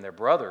is, from their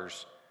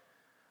brothers,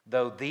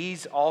 though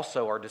these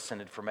also are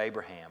descended from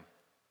Abraham.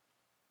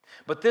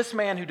 But this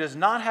man who does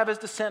not have his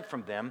descent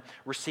from them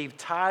received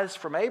tithes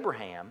from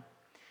Abraham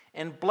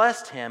and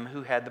blessed him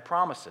who had the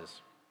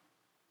promises.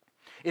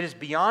 It is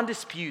beyond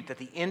dispute that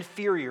the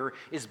inferior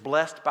is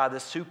blessed by the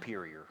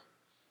superior.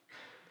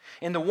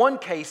 In the one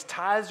case,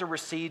 tithes are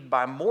received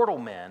by mortal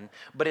men,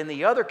 but in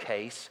the other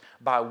case,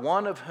 by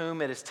one of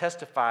whom it is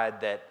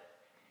testified that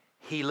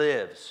he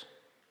lives.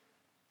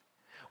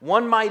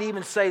 One might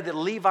even say that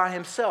Levi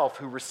himself,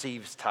 who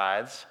receives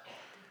tithes,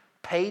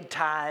 paid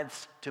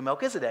tithes to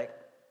Melchizedek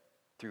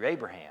through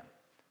Abraham,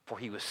 for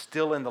he was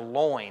still in the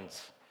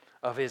loins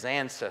of his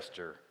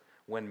ancestor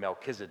when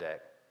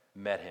Melchizedek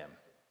met him.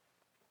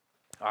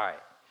 All right,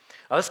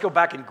 Now let's go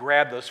back and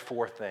grab those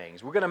four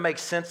things. We're going to make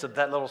sense of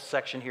that little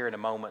section here in a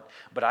moment,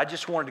 but I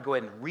just wanted to go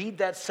ahead and read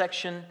that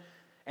section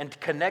and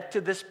connect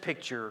to this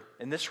picture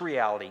and this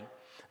reality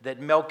that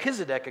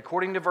Melchizedek,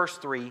 according to verse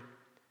 3,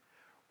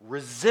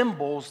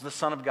 resembles the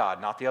Son of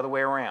God, not the other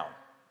way around.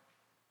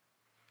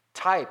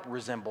 Type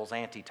resembles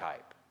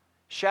antitype.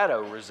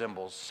 Shadow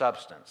resembles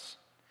substance.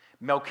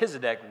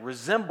 Melchizedek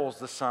resembles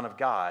the Son of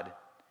God,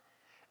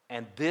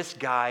 and this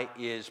guy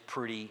is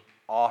pretty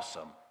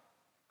awesome.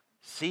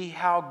 See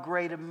how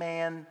great a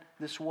man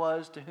this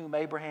was to whom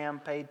Abraham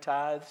paid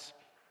tithes?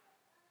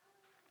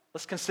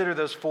 Let's consider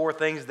those four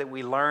things that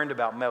we learned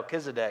about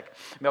Melchizedek.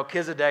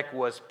 Melchizedek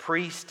was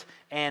priest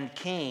and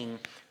king.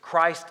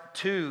 Christ,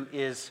 too,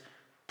 is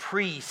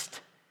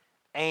priest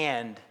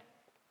and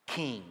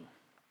king.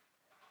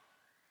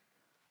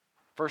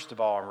 First of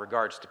all, in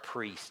regards to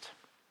priest.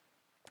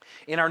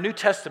 In our New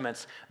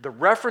Testaments, the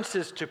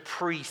references to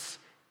priests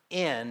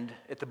end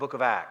at the book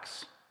of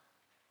Acts,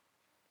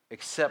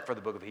 except for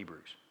the book of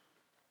Hebrews.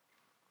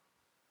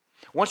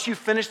 Once you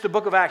finish the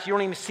book of Acts, you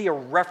don't even see a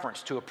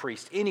reference to a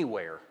priest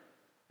anywhere,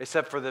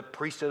 except for the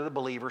priesthood of the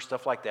believer,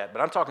 stuff like that.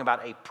 But I'm talking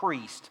about a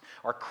priest,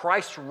 or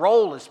Christ's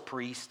role as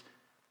priest,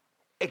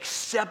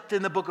 except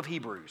in the book of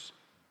Hebrews.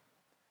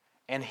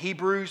 And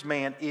Hebrews,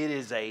 man, it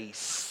is a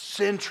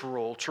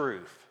central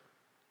truth.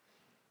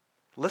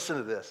 Listen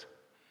to this.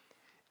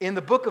 In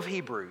the book of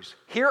Hebrews,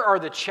 here are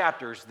the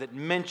chapters that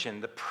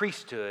mention the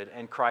priesthood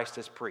and Christ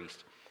as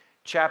priest.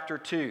 Chapter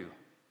 2,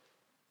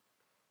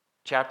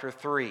 chapter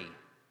 3,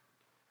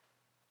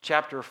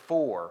 chapter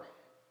 4,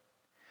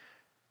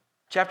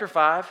 chapter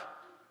 5,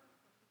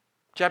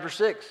 chapter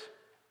 6,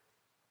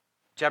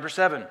 chapter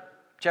 7,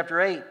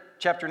 chapter 8,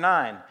 chapter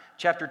 9,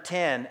 chapter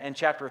 10, and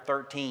chapter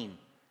 13.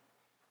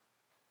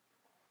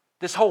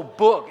 This whole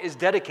book is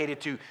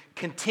dedicated to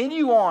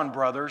continue on,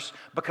 brothers,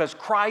 because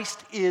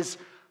Christ is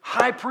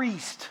high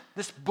priest.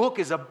 This book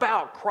is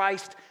about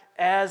Christ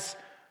as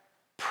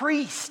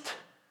priest.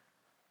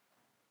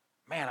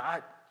 Man,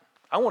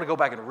 I want to go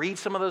back and read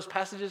some of those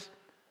passages.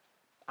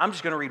 I'm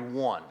just going to read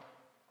one,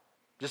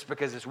 just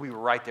because we were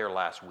right there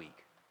last week,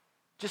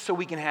 just so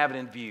we can have it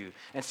in view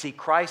and see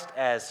Christ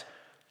as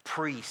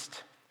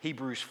priest.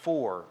 Hebrews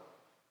 4,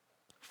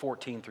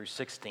 14 through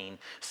 16.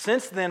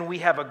 Since then we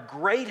have a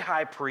great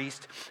high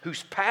priest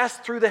who's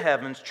passed through the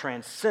heavens,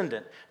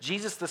 transcendent,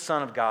 Jesus the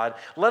Son of God.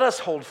 Let us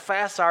hold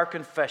fast our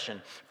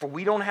confession, for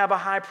we don't have a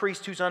high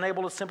priest who's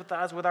unable to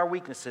sympathize with our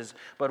weaknesses,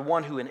 but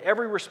one who in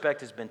every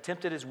respect has been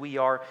tempted as we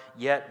are,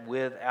 yet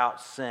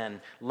without sin.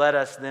 Let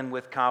us then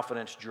with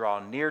confidence draw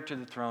near to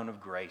the throne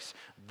of grace.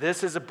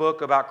 This is a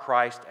book about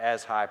Christ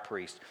as high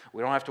priest.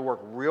 We don't have to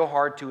work real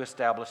hard to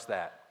establish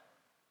that.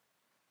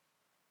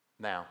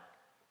 Now,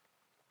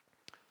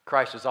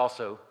 Christ is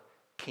also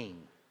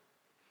king.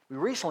 We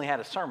recently had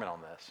a sermon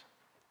on this.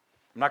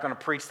 I'm not going to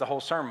preach the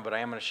whole sermon, but I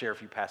am going to share a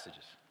few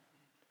passages.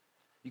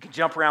 You can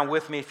jump around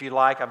with me if you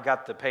like. I've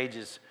got the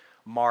pages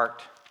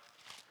marked.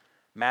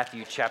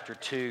 Matthew chapter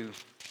 2.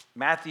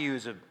 Matthew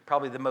is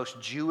probably the most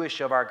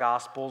Jewish of our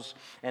Gospels,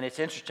 and it's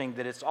interesting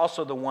that it's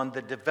also the one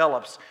that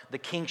develops the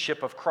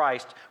kingship of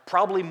Christ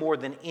probably more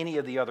than any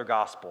of the other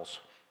Gospels.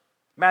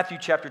 Matthew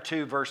chapter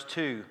 2, verse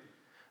 2,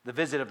 the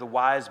visit of the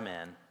wise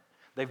men.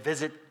 They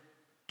visit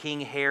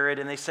King Herod,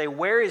 and they say,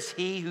 "Where is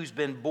he who's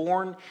been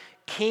born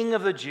King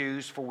of the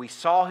Jews? For we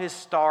saw his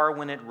star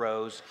when it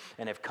rose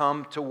and have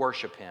come to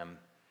worship him."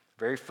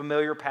 Very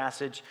familiar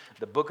passage.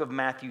 The book of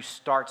Matthew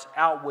starts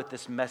out with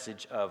this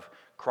message of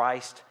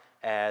Christ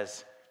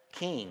as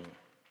king.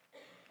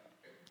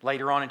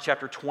 Later on in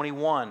chapter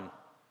 21,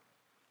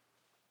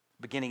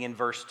 beginning in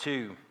verse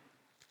 2,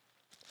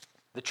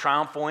 the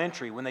triumphal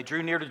entry. When they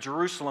drew near to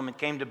Jerusalem and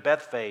came to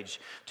Bethphage,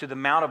 to the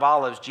Mount of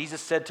Olives, Jesus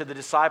said to the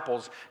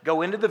disciples,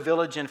 "Go into the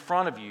village in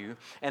front of you,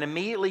 and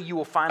immediately you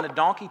will find a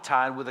donkey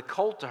tied with a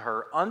colt to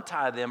her.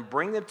 Untie them,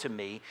 bring them to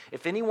me.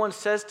 If anyone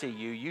says to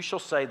you, you shall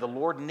say, 'The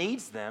Lord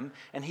needs them,'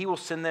 and he will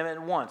send them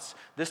at once."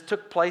 This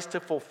took place to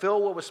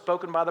fulfill what was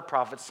spoken by the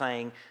prophet,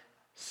 saying,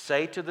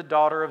 "Say to the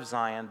daughter of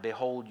Zion,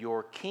 behold,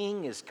 your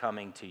king is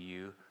coming to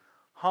you,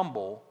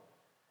 humble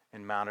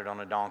and mounted on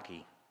a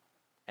donkey,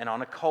 and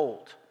on a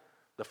colt,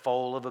 the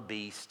foal of a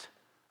beast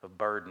of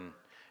burden."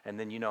 And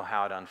then you know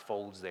how it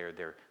unfolds there.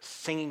 They're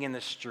singing in the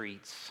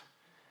streets,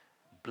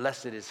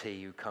 "Blessed is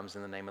he who comes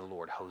in the name of the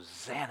Lord.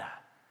 Hosanna,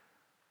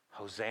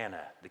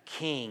 Hosanna." The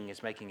king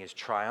is making his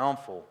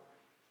triumphal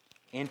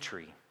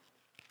entry.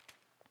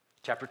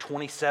 Chapter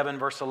 27,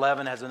 verse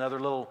 11 has another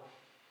little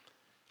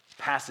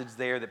passage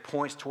there that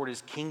points toward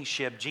his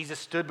kingship. Jesus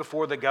stood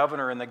before the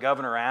governor, and the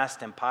governor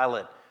asked him,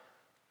 Pilate,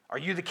 "Are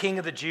you the king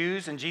of the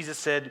Jews?" And Jesus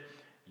said,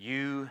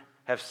 "You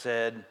have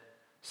said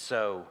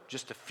so."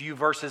 Just a few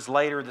verses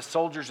later, the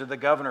soldiers of the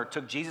governor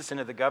took Jesus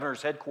into the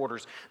governor's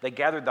headquarters. They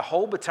gathered the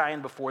whole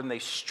battalion before them. They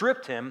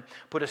stripped him,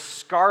 put a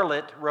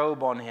scarlet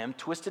robe on him,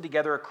 twisted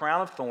together a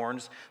crown of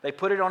thorns. They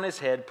put it on his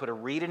head, put a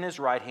reed in his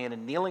right hand,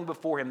 and kneeling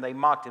before him, they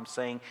mocked him,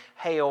 saying,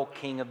 "Hail,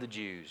 King of the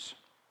Jews."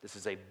 This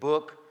is a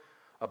book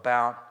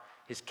about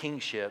his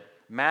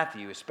kingship.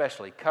 Matthew,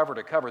 especially, cover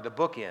to cover, the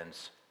book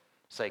ends.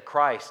 Say,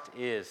 Christ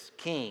is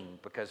king,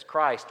 because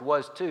Christ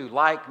was too,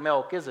 like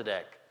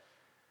Melchizedek,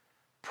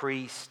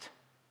 priest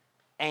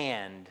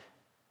and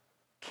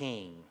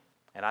king.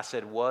 And I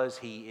said was,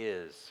 he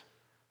is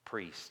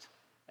priest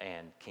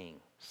and king.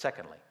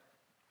 Secondly,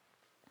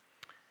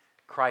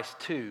 Christ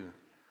too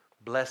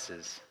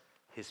blesses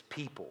his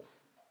people.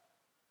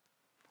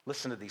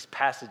 Listen to these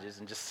passages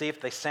and just see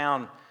if they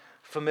sound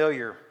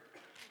familiar.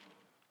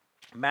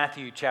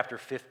 Matthew chapter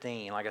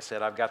 15. Like I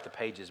said, I've got the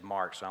pages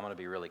marked, so I'm going to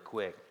be really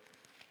quick.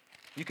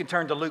 You can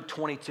turn to Luke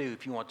 22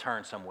 if you want to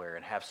turn somewhere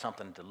and have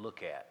something to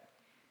look at.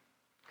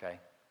 Okay?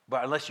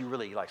 But unless you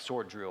really like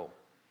sword drill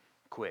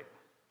quick.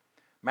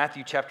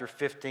 Matthew chapter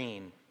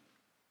 15,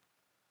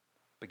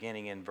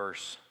 beginning in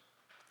verse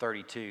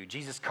 32.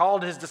 Jesus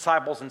called his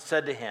disciples and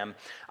said to him,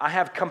 I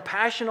have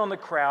compassion on the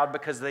crowd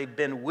because they've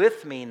been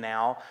with me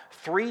now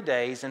 3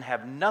 days and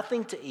have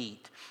nothing to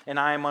eat, and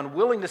I am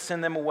unwilling to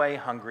send them away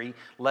hungry,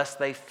 lest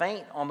they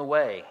faint on the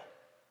way.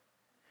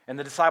 And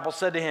the disciples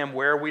said to him,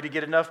 where are we to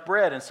get enough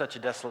bread in such a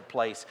desolate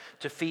place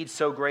to feed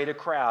so great a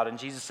crowd? And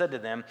Jesus said to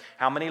them,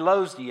 how many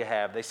loaves do you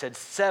have? They said,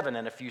 7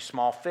 and a few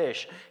small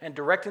fish. And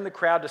directing the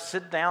crowd to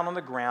sit down on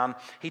the ground,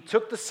 he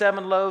took the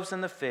 7 loaves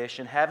and the fish,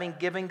 and having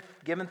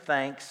given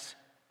thanks,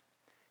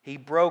 he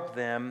broke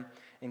them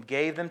and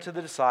gave them to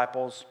the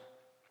disciples,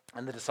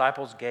 and the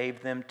disciples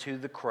gave them to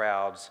the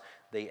crowds.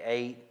 They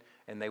ate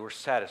and they were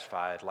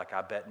satisfied, like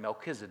I bet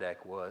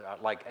Melchizedek was,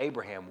 like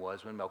Abraham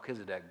was when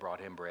Melchizedek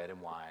brought him bread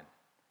and wine.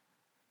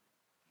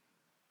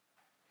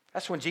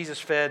 That's when Jesus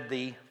fed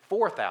the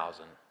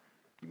 4,000.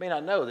 You may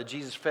not know that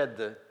Jesus fed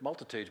the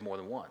multitudes more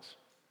than once.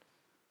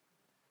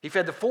 He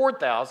fed the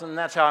 4,000, and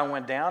that's how it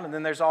went down. And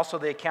then there's also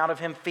the account of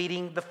him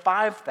feeding the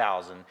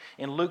 5,000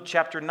 in Luke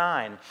chapter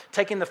 9.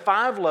 Taking the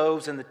 5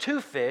 loaves and the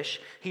 2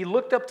 fish, he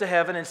looked up to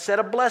heaven and said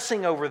a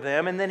blessing over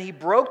them. And then he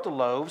broke the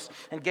loaves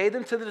and gave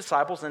them to the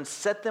disciples and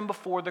set them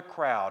before the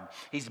crowd.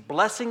 He's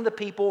blessing the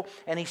people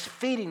and he's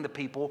feeding the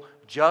people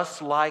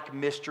just like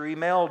Mystery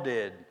Mel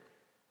did.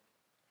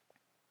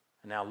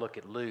 And now look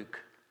at Luke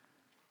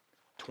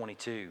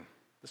 22.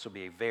 This will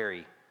be a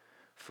very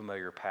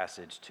familiar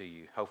passage to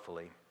you,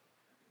 hopefully.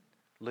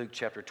 Luke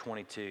chapter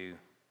 22,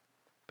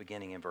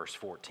 beginning in verse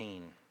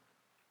 14.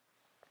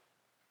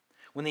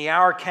 When the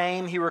hour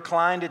came, he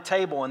reclined at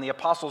table, and the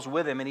apostles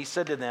with him, and he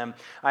said to them,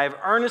 I have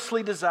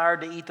earnestly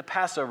desired to eat the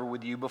Passover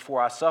with you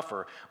before I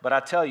suffer, but I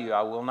tell you,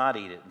 I will not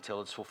eat it until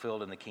it's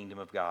fulfilled in the kingdom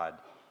of God.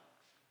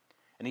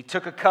 And he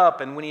took a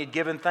cup, and when he had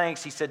given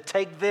thanks, he said,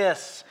 take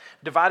this,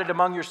 divide it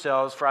among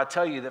yourselves, for I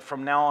tell you that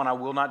from now on I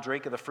will not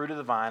drink of the fruit of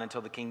the vine until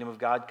the kingdom of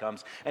God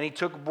comes. And he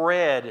took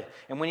bread,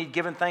 and when he had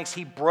given thanks,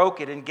 he broke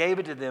it and gave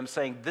it to them,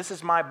 saying, this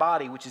is my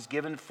body, which is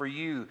given for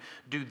you.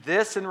 Do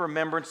this in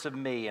remembrance of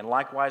me. And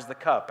likewise the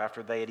cup,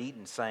 after they had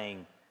eaten,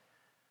 saying,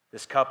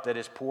 this cup that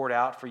is poured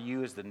out for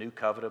you is the new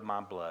covenant of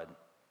my blood.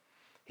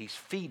 He's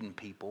feeding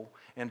people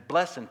and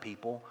blessing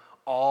people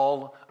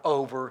all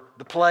over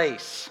the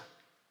place.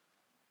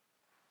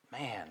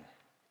 Man,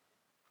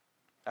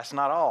 that's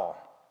not all.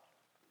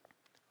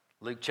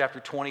 Luke chapter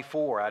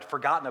 24, I'd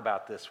forgotten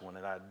about this one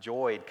and I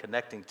enjoyed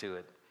connecting to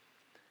it.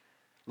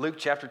 Luke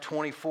chapter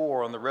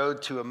 24, on the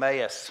road to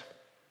Emmaus,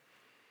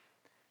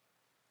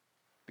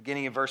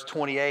 beginning in verse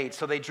 28.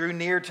 So they drew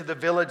near to the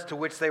village to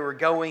which they were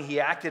going. He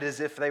acted as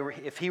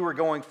if he were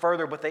going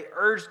further, but they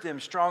urged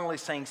him strongly,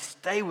 saying,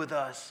 stay with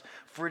us,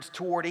 for it's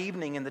toward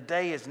evening and the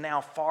day is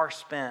now far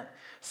spent.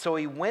 So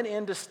he went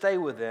in to stay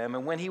with them,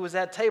 and when he was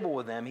at table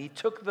with them, he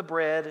took the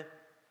bread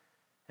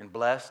and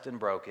blessed and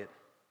broke it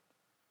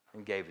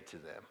and gave it to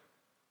them.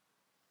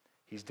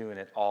 He's doing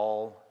it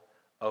all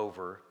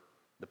over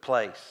the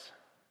place.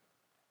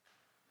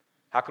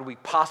 How could we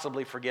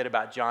possibly forget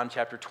about John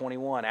chapter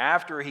 21?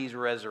 After he's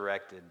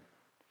resurrected,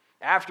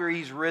 after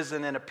he's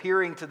risen and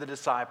appearing to the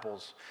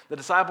disciples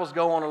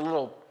go on a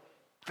little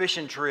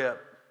fishing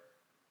trip.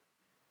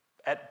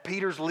 At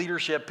Peter's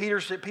leadership,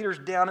 Peter's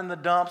down in the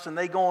dumps, and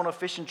they go on a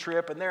fishing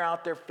trip, and they're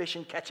out there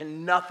fishing,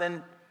 catching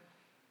nothing.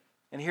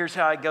 And here's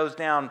how it goes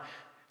down.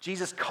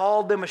 Jesus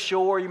called them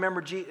ashore. You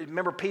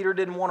remember Peter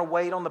didn't want to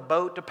wait on the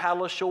boat to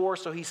paddle ashore,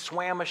 so he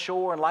swam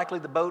ashore, and likely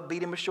the boat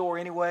beat him ashore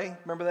anyway.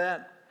 Remember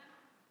that?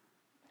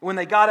 When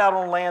they got out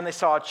on land, they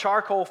saw a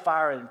charcoal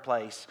fire in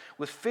place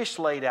with fish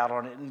laid out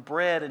on it and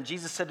bread. And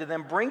Jesus said to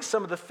them, bring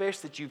some of the fish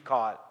that you've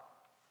caught.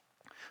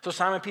 So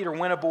Simon Peter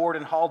went aboard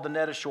and hauled the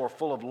net ashore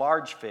full of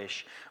large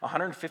fish,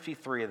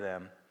 153 of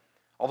them.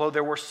 Although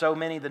there were so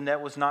many, the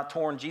net was not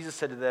torn. Jesus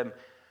said to them,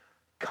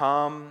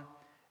 come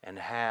and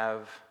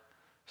have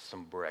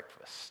some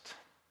breakfast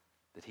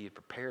that he had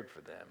prepared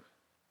for them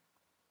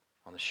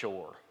on the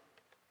shore.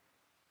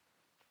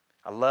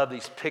 I love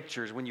these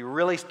pictures. When you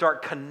really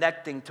start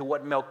connecting to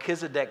what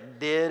Melchizedek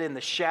did in the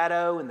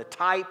shadow and the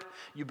type,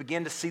 you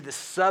begin to see the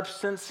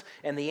substance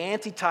and the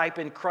antitype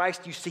in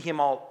Christ. You see him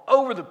all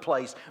over the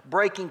place,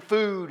 breaking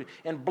food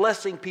and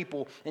blessing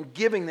people and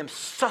giving them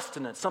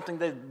sustenance, something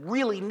they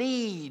really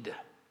need.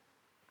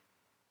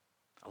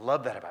 I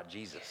love that about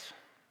Jesus.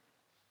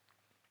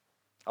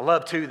 I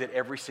love, too, that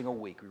every single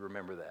week we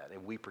remember that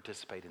and we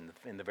participate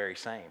in the very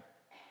same.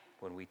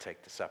 when we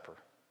take the supper.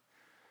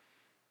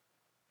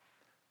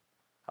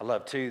 I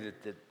love, too,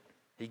 that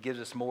he gives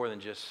us more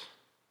than just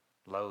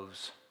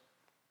loaves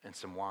and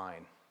some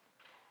wine.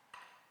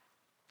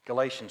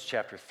 Galatians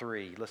chapter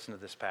 3, listen to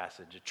this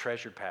passage, a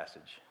treasured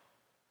passage.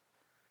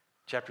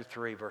 Chapter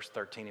 3, verse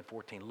 13 and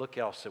 14. Look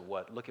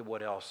at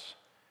what else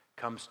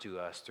comes to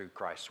us through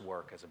Christ's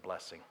work as a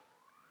blessing.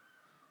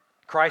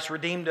 Christ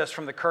redeemed us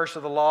from the curse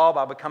of the law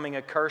by becoming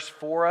a curse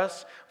for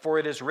us, for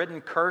it is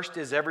written, cursed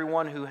is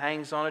everyone who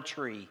hangs on a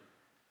tree.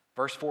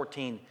 Verse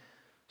 14,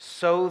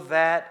 so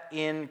that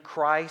in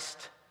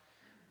Christ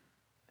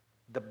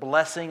the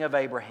blessing of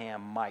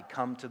Abraham might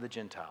come to the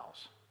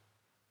Gentiles.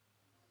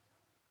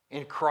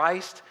 In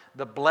Christ,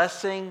 the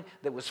blessing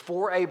that was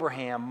for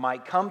Abraham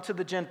might come to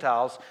the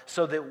Gentiles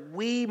so that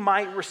we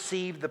might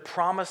receive the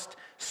promised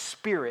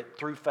Spirit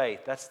through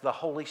faith. That's the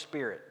Holy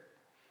Spirit.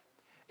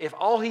 If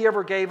all He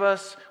ever gave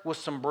us was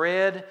some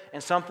bread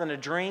and something to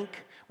drink,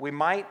 we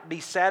might be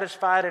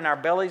satisfied in our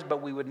bellies,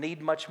 but we would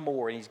need much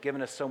more, and He's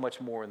given us so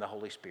much more in the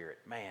Holy Spirit.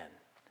 Man,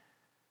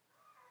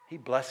 He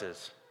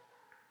blesses,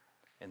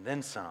 and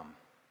then some.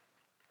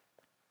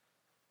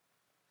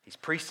 He's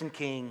priest and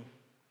king.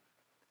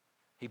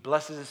 He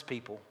blesses His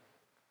people,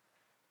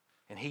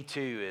 and He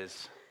too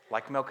is,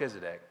 like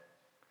Melchizedek,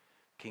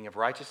 king of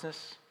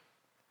righteousness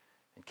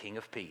and king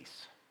of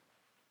peace.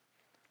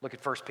 Look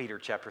at 1 Peter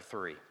chapter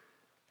 3.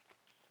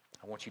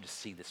 I want you to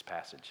see this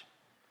passage.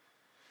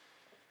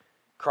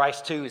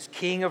 Christ too is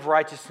king of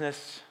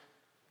righteousness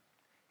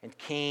and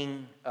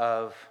king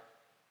of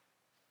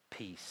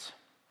peace.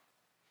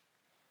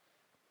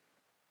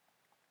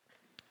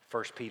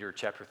 1 Peter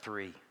chapter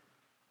 3.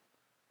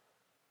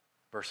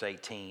 Verse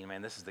 18,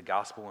 man, this is the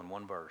gospel in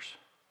one verse.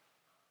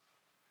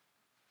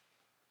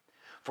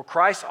 For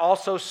Christ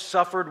also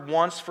suffered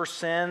once for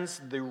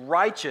sins, the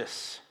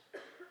righteous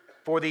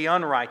for the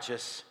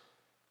unrighteous,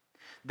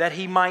 that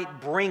He might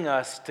bring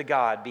us to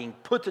God, being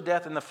put to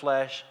death in the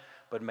flesh,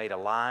 but made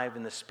alive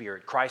in the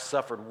Spirit. Christ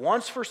suffered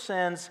once for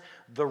sins,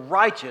 the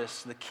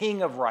righteous, the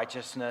King of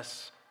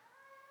righteousness,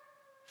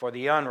 for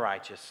the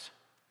unrighteous,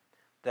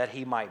 that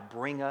He might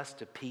bring us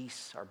to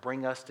peace, or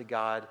bring us to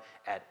God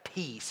at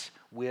peace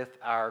with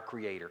our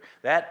Creator.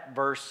 That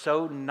verse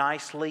so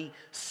nicely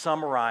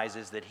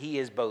summarizes that He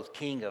is both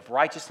King of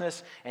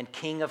righteousness and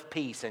King of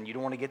peace. And you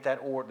don't want to get that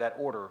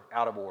order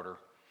out of order,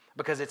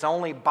 because it's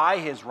only by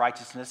His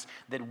righteousness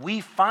that we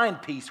find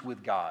peace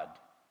with God.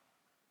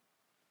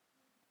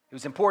 It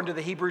was important to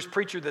the Hebrews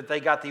preacher that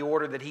they got the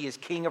order that He is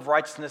King of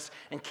righteousness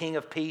and King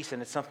of peace,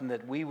 and it's something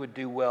that we would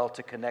do well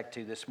to connect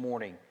to this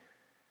morning.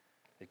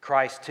 That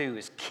Christ too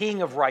is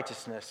King of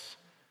righteousness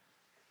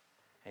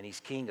and He's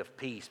King of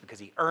peace because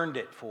He earned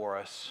it for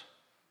us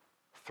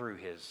through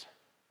His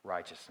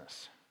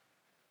righteousness.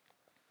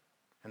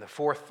 And the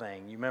fourth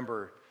thing, you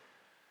remember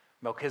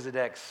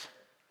Melchizedek's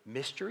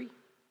mystery?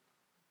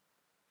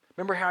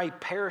 Remember how he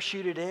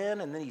parachuted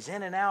in and then he's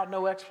in and out,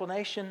 no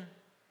explanation?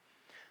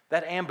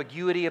 That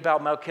ambiguity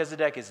about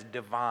Melchizedek is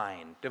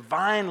divine,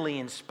 divinely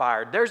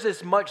inspired. There's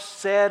as much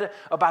said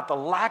about the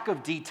lack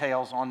of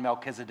details on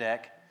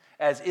Melchizedek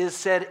as is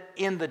said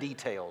in the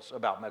details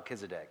about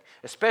Melchizedek,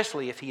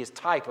 especially if he is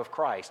type of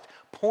Christ,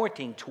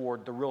 pointing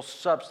toward the real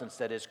substance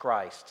that is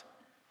Christ.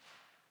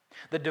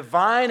 The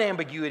divine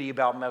ambiguity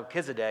about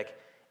Melchizedek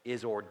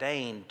is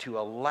ordained to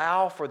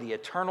allow for the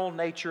eternal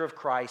nature of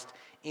Christ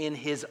in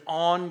His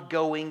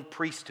ongoing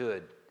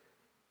priesthood.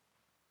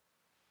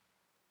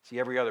 See,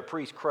 every other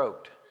priest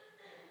croaked,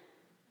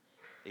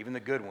 even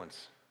the good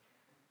ones,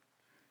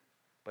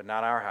 but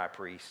not our high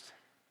priest.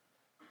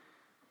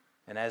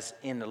 And as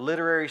in the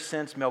literary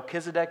sense,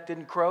 Melchizedek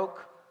didn't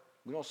croak,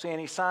 we don't see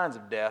any signs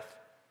of death,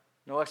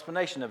 no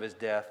explanation of his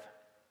death.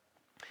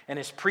 And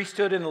his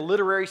priesthood in the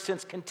literary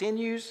sense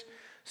continues,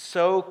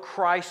 so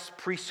Christ's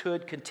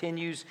priesthood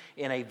continues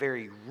in a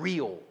very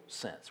real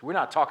sense. We're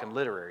not talking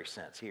literary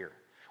sense here.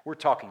 We're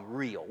talking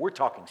real. We're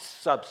talking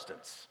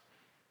substance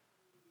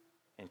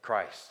in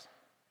Christ.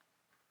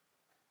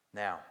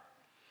 Now,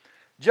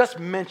 just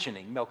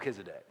mentioning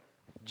Melchizedek,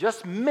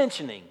 just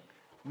mentioning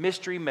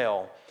Mystery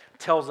Mel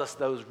tells us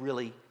those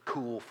really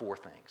cool four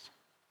things,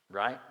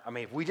 right? I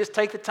mean, if we just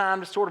take the time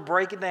to sort of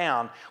break it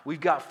down,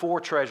 we've got four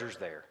treasures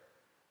there.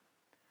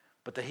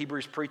 But the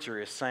Hebrews preacher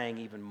is saying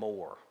even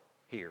more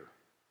here.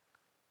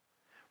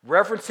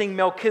 Referencing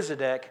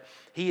Melchizedek,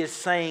 he is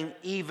saying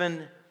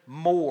even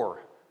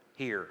more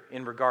here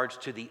in regards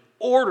to the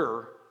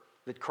order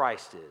that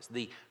Christ is,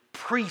 the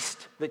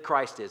priest that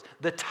Christ is,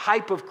 the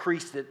type of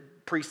priest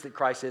that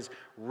Christ is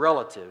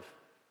relative,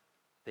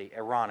 the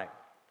Aaronic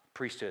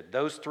priesthood.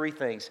 Those three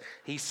things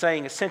he's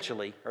saying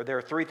essentially, or there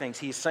are three things.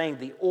 He's saying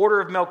the order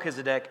of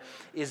Melchizedek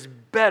is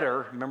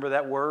better, remember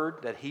that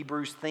word, that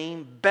Hebrews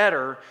theme,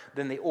 better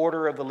than the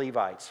order of the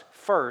Levites.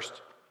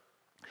 First,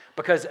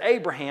 because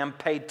Abraham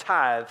paid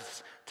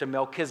tithes to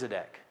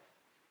Melchizedek.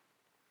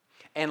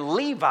 And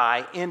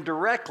Levi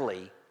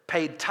indirectly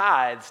paid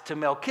tithes to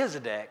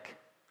Melchizedek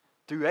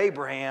through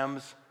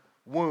Abraham's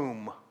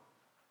womb.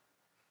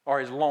 Or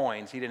his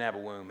loins. He didn't have a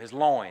womb. His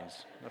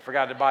loins. I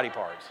forgot the body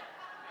parts.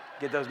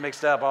 Get those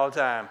mixed up all the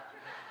time.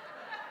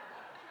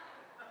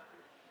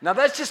 Now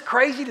that's just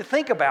crazy to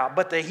think about,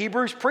 but the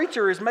Hebrews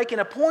preacher is making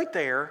a point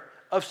there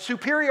of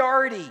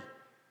superiority.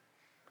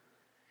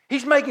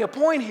 He's making a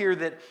point here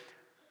that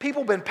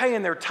people have been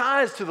paying their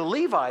tithes to the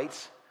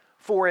Levites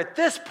for, at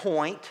this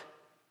point,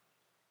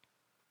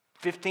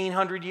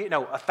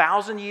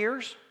 1,000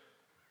 years.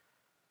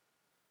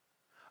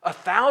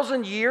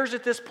 1,000 years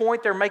at this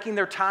point, they're making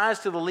their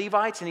tithes to the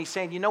Levites, and he's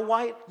saying, you know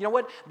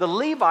what? The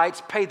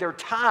Levites pay their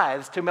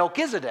tithes to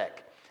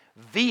Melchizedek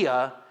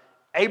via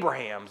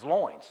Abraham's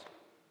loins.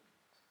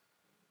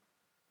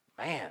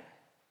 Man,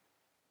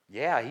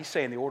 yeah, he's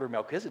saying the order of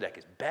Melchizedek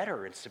is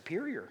better and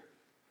superior.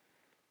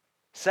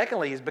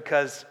 Secondly, is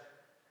because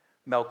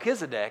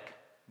Melchizedek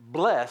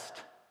blessed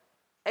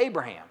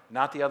Abraham,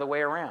 not the other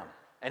way around.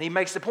 And he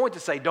makes the point to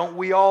say, don't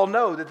we all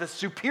know that the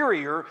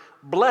superior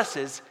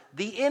blesses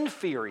the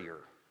inferior?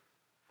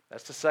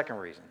 That's the second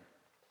reason.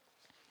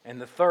 And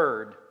the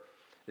third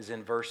is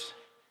in verse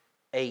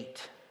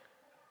 8.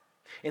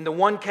 In the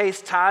one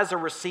case, tithes are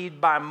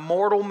received by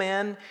mortal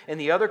men. In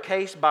the other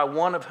case, by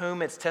one of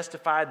whom it's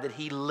testified that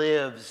he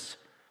lives.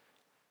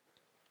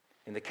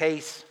 In the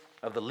case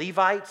of the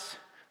Levites,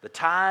 the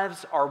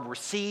tithes are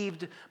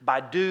received by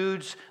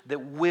dudes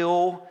that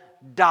will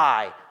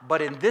die.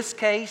 But in this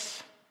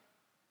case,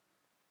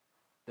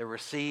 they're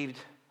received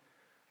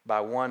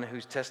by one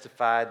who's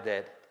testified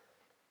that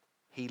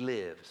he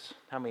lives.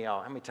 How many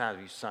times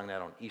have you sung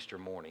that on Easter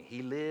morning?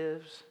 He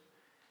lives,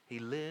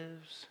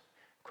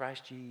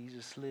 Christ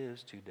Jesus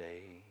lives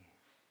today.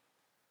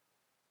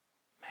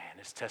 Man,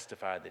 it's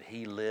testified that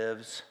he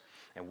lives,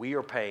 and we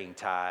are paying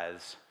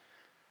tithes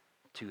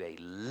to a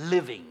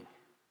living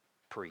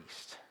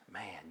priest.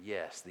 Man,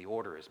 yes, the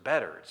order is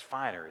better, it's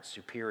finer, it's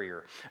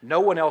superior. No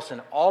one else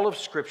in all of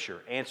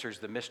Scripture answers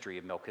the mystery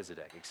of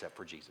Melchizedek except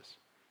for Jesus.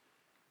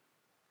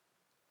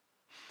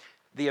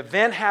 The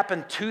event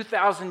happened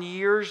 2,000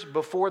 years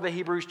before the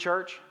Hebrews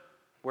church,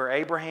 where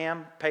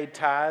Abraham paid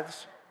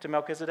tithes to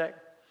Melchizedek.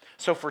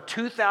 So for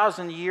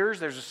 2,000 years,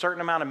 there's a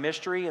certain amount of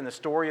mystery in the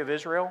story of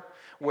Israel,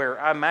 where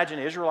I imagine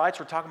Israelites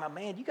were talking about,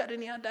 man, you got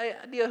any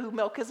idea who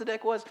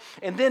Melchizedek was?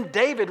 And then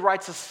David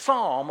writes a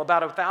psalm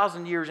about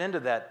 1,000 years into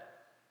that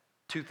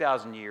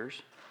 2,000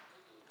 years,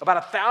 about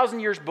 1,000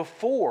 years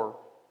before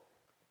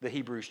the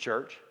Hebrews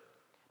church.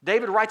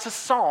 David writes a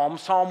psalm,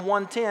 Psalm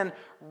 110,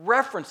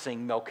 referencing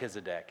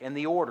Melchizedek and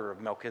the order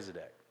of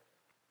Melchizedek.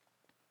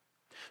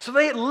 So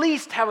they at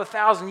least have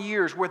 1,000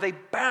 years where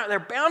they're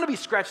bound to be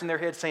scratching their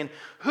heads saying,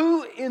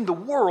 who in the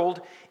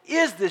world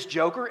is this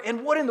joker,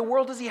 and what in the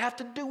world does he have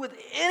to do with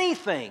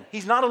anything?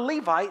 He's not a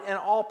Levite, and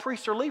all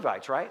priests are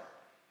Levites, right?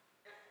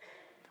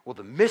 Well,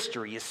 the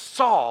mystery is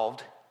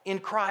solved in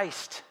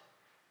Christ.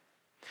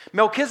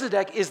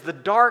 Melchizedek is the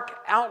dark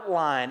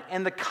outline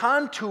and the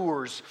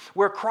contours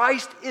where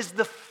Christ is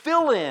the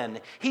fill-in.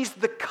 He's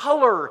the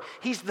color.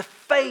 He's the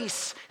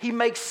face. He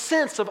makes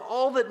sense of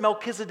all that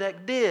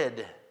Melchizedek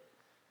did.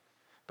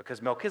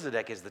 Because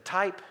Melchizedek is the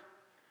type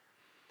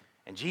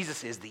and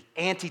Jesus is the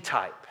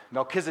antitype.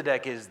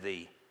 Melchizedek is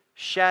the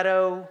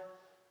shadow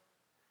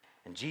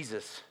and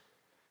Jesus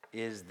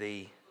is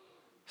the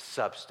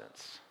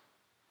substance.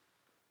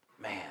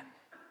 Man,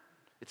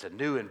 it's a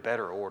new and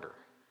better order.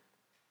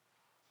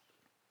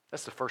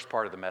 That's the first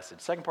part of the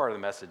message. Second part of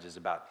the message is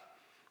about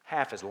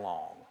half as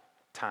long,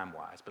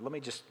 time-wise. But let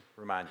me just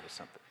remind you of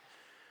something.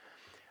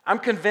 I'm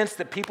convinced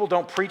that people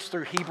don't preach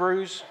through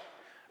Hebrews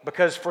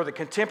because for the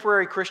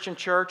contemporary Christian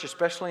church,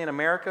 especially in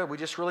America, we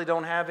just really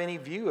don't have any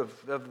view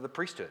of the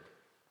priesthood.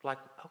 Like,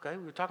 okay,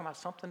 we were talking about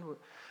something.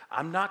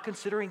 I'm not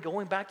considering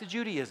going back to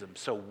Judaism.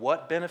 So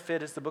what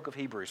benefit is the book of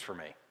Hebrews for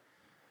me?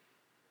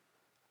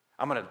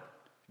 I'm going to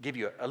give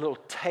you a little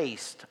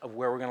taste of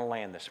where we're going to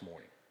land this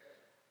morning.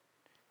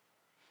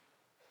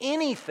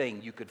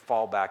 Anything you could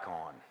fall back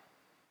on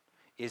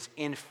is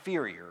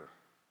inferior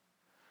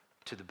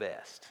to the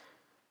best.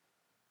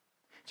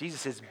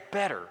 Jesus is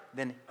better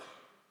than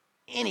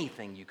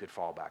anything you could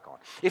fall back on.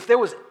 If there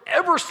was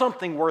ever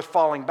something worth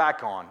falling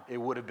back on, it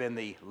would have been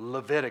the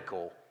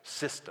Levitical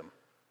system,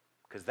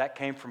 because that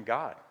came from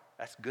God.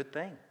 That's a good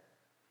thing.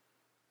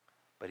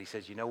 But he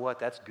says, you know what?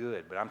 That's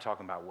good, but I'm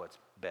talking about what's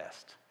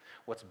best,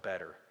 what's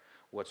better,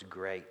 what's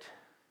great.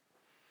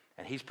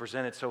 And he's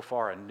presented so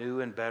far a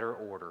new and better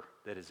order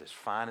that is as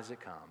fine as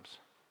it comes.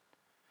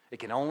 It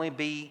can only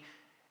be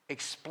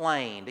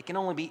explained, it can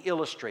only be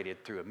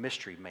illustrated through a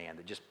mystery man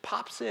that just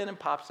pops in and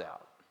pops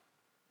out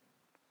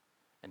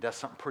and does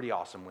something pretty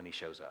awesome when he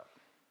shows up.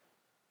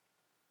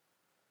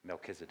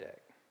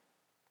 Melchizedek.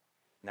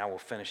 Now we'll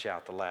finish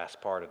out the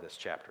last part of this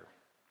chapter,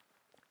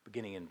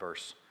 beginning in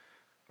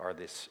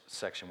this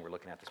section we're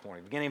looking at this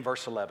morning, beginning in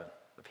verse 11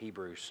 of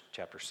Hebrews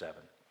chapter 7.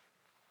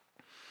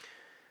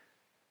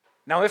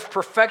 Now, if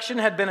perfection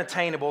had been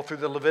attainable through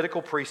the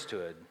Levitical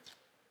priesthood,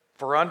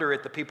 for under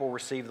it the people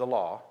received the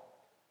law,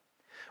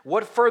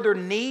 what further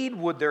need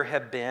would there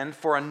have been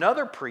for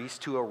another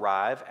priest to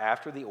arrive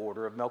after the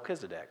order of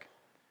Melchizedek,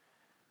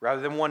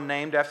 rather than one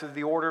named after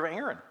the order of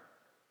Aaron?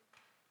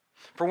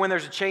 For when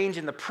there's a change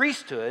in the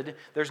priesthood,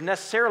 there's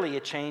necessarily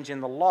a change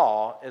in the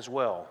law as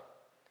well.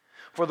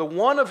 For the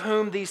one of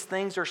whom these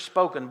things are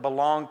spoken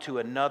belonged to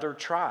another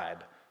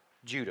tribe,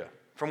 Judah,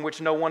 from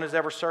which no one has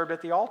ever served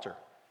at the altar.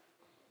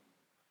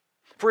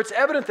 For it's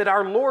evident that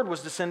our Lord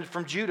was descended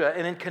from Judah,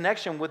 and in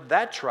connection with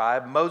that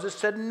tribe, Moses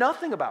said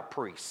nothing about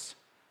priests.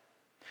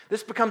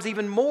 This becomes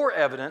even more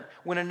evident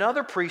when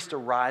another priest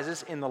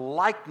arises in the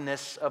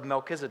likeness of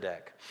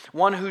Melchizedek,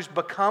 one who's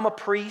become a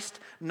priest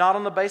not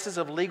on the basis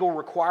of legal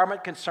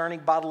requirement concerning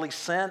bodily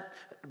descent,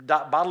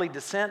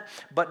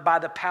 but by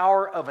the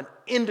power of an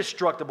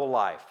indestructible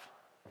life.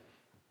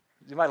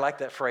 Does anybody like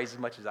that phrase as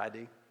much as I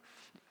do?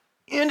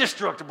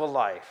 Indestructible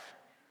life.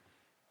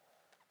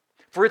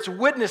 For it's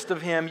witnessed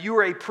of him, you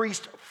are a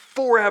priest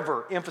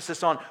forever,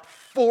 emphasis on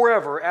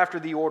forever, after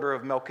the order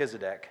of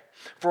Melchizedek.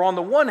 For on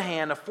the one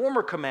hand, a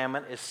former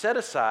commandment is set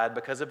aside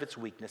because of its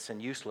weakness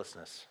and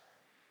uselessness,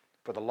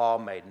 for the law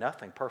made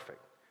nothing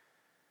perfect.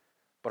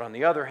 But on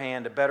the other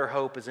hand, a better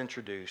hope is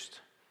introduced,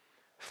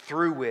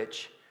 through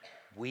which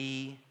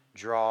we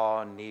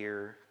draw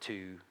near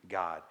to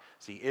God.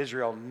 See,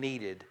 Israel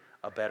needed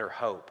a better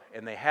hope,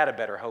 and they had a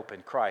better hope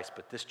in Christ,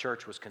 but this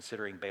church was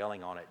considering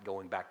bailing on it,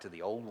 going back to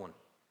the old one.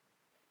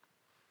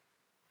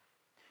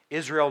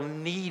 Israel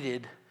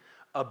needed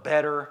a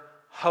better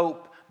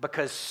hope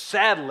because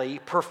sadly,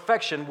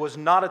 perfection was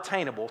not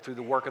attainable through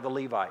the work of the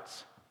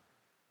Levites.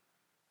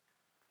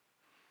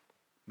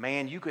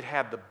 Man, you could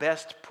have the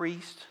best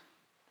priest,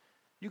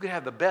 you could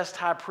have the best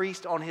high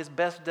priest on his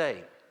best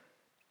day.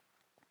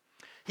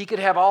 He could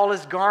have all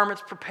his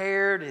garments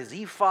prepared, his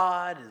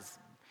ephod, his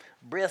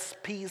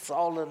breastpiece,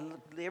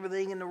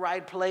 everything in the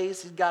right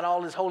place. He's got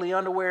all his holy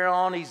underwear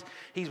on.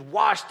 He's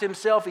washed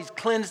himself. He's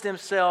cleansed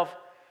himself.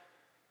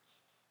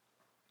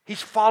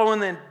 He's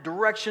following the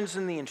directions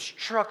and the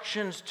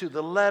instructions to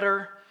the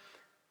letter.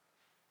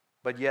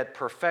 But yet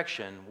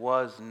perfection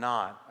was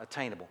not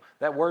attainable.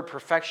 That word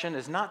perfection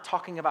is not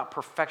talking about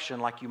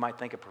perfection like you might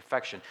think of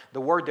perfection. The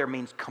word there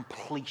means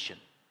completion.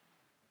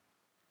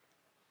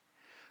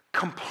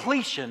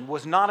 Completion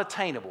was not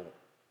attainable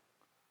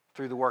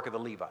through the work of the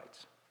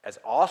Levites. As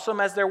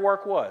awesome as their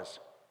work was,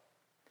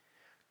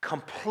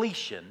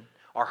 completion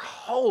or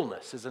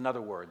wholeness is another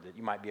word that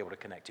you might be able to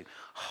connect to.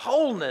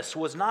 Wholeness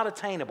was not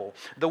attainable.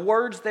 The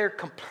words there,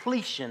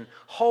 completion,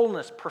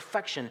 wholeness,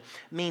 perfection,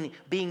 mean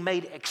being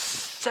made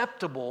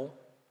acceptable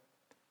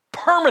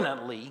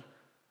permanently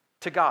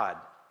to God.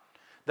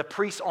 The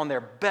priests on their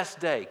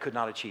best day could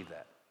not achieve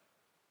that.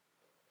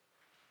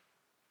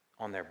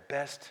 On their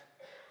best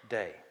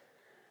day,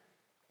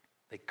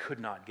 they could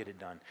not get it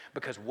done.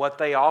 Because what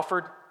they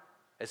offered,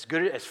 as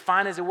good, as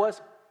fine as it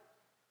was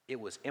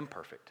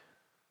imperfect.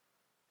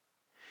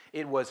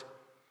 It was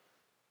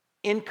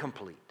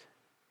incomplete.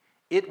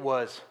 It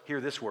was, hear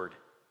this word,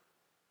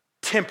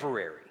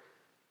 temporary.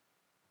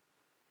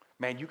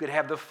 Man, you could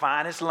have the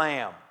finest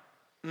lamb.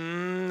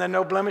 There are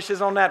no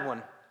blemishes on that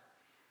one.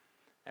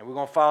 And we're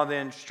going to follow the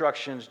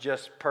instructions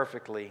just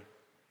perfectly.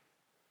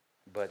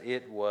 But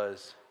it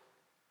was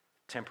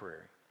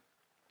temporary.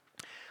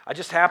 I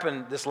just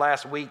happened this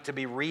last week to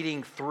be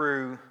reading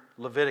through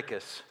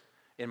Leviticus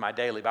in my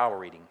daily Bible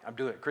reading.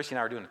 Christy and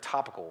I are doing a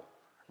topical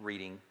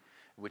reading,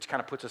 which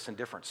kind of puts us in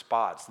different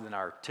spots than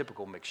our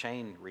typical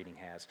McShane reading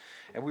has.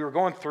 And we were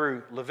going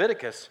through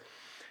Leviticus,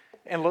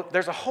 and look,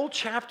 there's a whole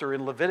chapter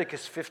in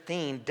Leviticus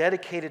 15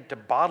 dedicated to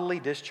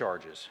bodily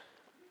discharges.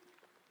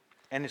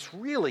 And it's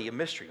really a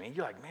mystery, man.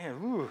 You're like, man,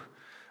 ooh,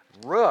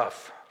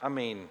 rough. I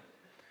mean,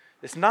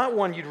 it's not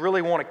one you'd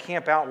really want to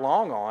camp out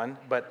long on,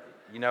 but,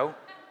 you know,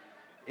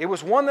 it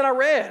was one that I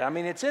read. I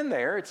mean, it's in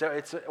there. It's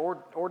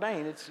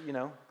ordained. We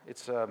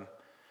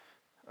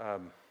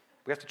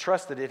have to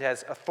trust that it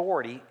has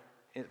authority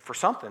for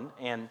something,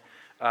 and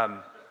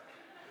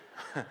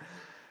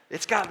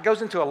it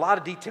goes into a lot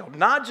of detail.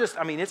 Not just,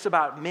 it's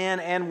about men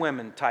and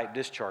women type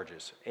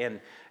discharges, and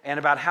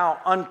about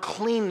how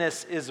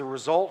uncleanness is a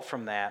result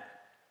from that,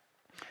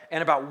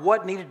 and about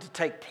what needed to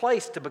take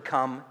place to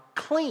become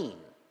clean.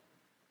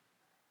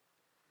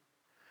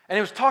 And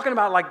it was talking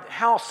about like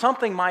how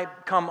something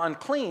might become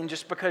unclean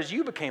just because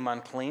you became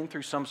unclean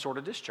through some sort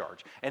of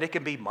discharge. And it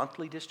could be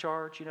monthly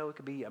discharge, it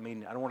could be, I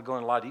don't want to go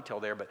into a lot of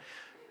detail there, but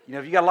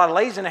if you got a lot of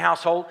ladies in the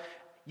household,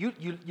 you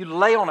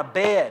lay on a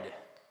bed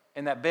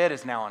and that bed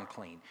is now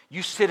unclean.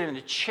 You sit in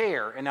a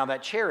chair and now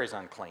that chair is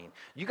unclean.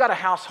 You got a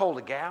household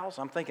of gals,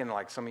 I'm thinking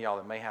like some of y'all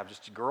that may have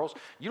just girls,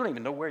 you don't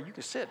even know where you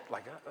can sit.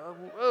 Like,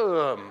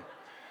 I'm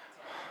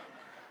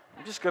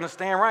just going to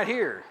stand right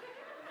here.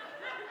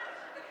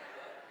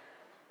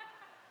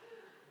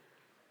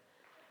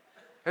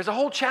 There's a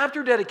whole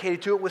chapter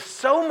dedicated to it with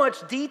so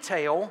much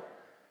detail.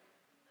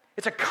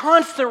 It's a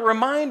constant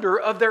reminder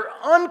of their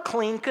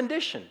unclean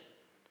condition.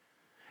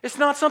 It's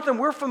not something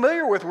we're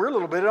familiar with. We're a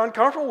little bit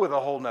uncomfortable with the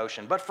whole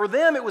notion. But for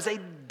them, it was a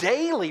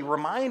daily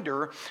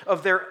reminder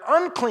of their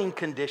unclean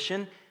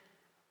condition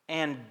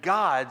and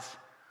God's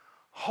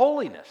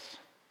holiness.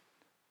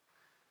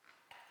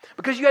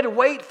 Because you had to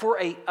wait for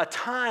a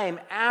time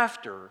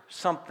after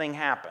something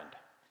happened.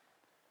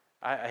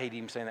 I hate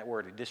even saying that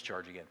word,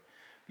 discharge again.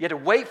 You had to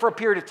wait for a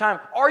period of time,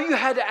 or you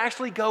had to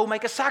actually go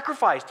make a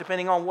sacrifice,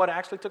 depending on what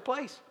actually took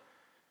place.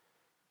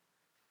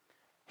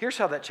 Here's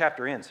how that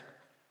chapter ends.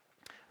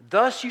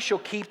 Thus you shall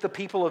keep the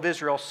people of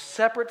Israel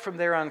separate from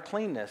their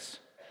uncleanness,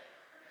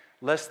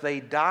 lest they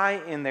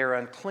die in their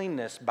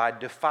uncleanness by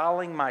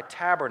defiling my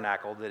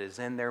tabernacle that is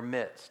in their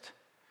midst.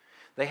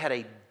 They had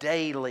a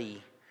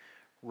daily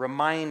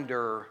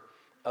reminder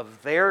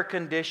of their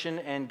condition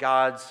and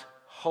God's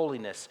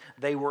holiness.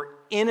 They were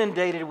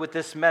inundated with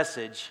this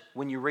message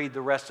when you read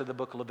the rest of the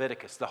book of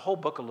Leviticus. The whole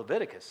book of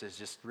Leviticus is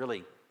just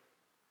really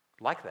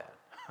like that.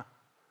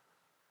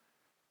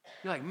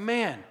 You're like,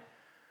 man,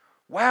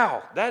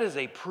 wow, that is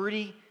a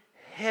pretty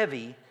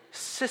heavy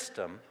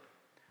system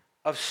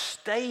of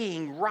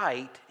staying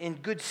right in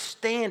good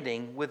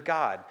standing with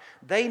God.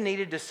 They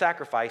needed to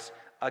sacrifice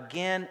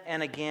again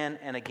and again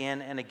and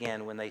again and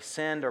again when they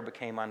sinned or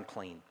became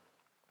unclean.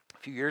 A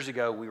few years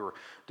ago, we were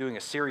doing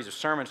a series of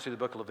sermons through the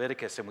book of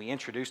Leviticus, and we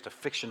introduced a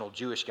fictional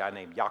Jewish guy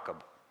named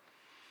Jacob.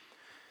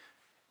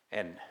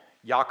 And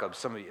Jacob,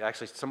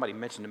 somebody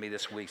mentioned to me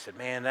this week, said,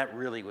 man, that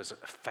really was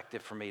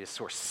effective for me to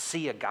sort of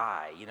see a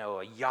guy,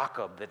 a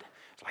Jacob that,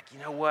 like, you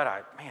know what,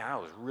 I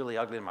was really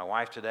ugly to my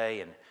wife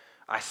today, and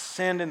I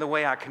sinned in the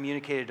way I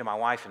communicated to my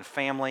wife and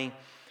family,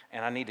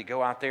 and I need to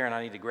go out there and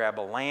I need to grab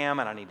a lamb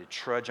and I need to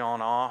trudge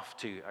on off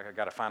I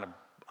got to find an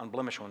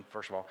unblemished one,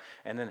 first of all,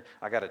 and then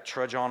I got to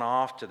trudge on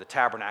off to the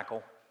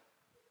tabernacle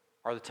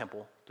or the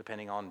temple,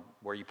 depending on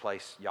where you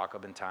place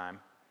Jacob in time.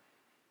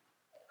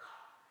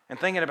 And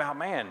thinking about,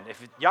 man,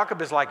 if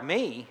Jacob is like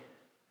me,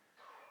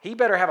 he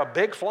better have a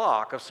big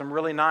flock of some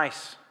really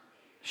nice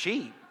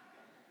sheep.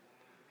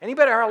 And he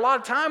better have a lot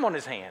of time on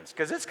his hands,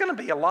 because it's going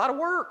to be a lot of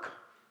work.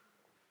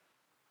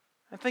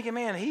 I'm thinking,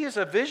 man, he is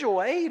a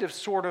visual aid of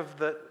sort of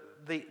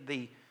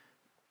the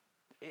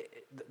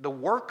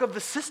work of the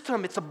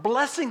system. It's a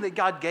blessing that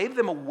God gave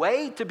them a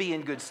way to be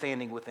in good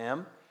standing with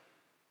him.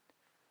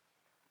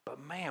 But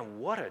man,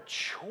 what a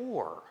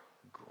chore.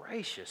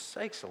 Gracious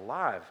sakes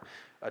alive.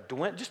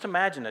 Just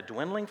imagine a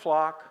dwindling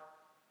flock.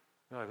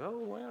 You're like,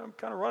 oh, well, I'm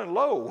kind of running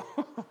low.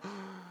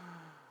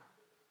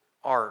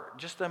 Or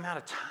just the amount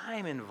of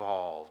time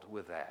involved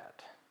with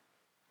that.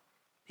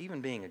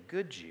 Even being a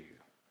good Jew.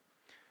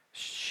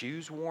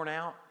 Shoes worn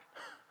out.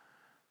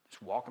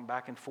 Just walking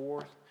back and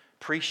forth.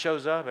 Priest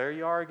shows up. There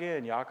you are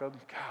again, Jacob.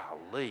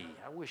 Golly,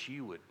 I wish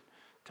you would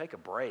take a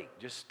break.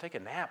 Just take a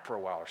nap for a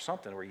while or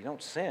something where you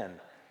don't sin.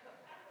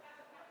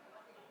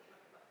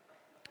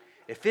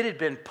 If it had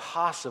been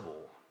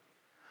possible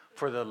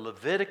for the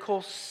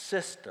Levitical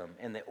system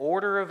in the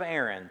order of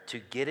Aaron to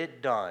get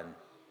it done,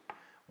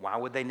 why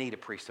would they need a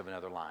priest of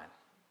another line?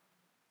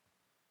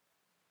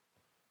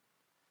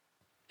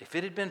 If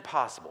it had been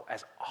possible,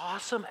 as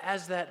awesome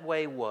as that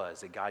way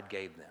was that God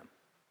gave them,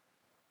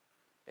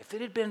 if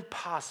it had been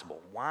possible,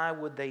 why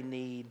would they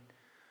need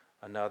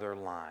another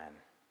line?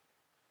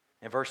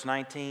 In verse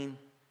 19,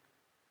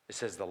 it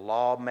says the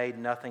law made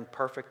nothing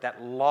perfect.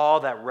 That law,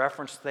 that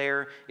reference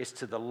there, is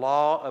to the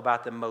law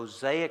about the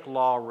Mosaic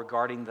law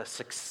regarding the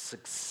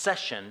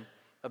succession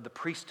of the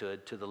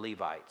priesthood to the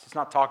Levites. It's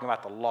not talking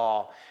about the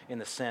law in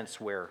the sense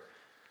where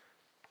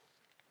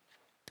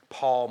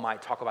Paul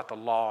might talk about the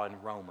law in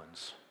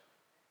Romans.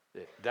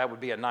 That would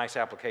be a nice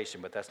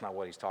application, but that's not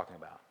what he's talking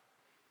about.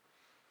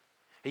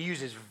 He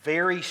uses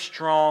very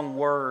strong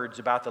words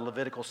about the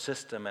Levitical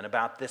system and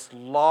about this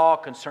law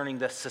concerning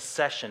the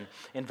succession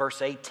in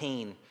verse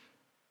 18.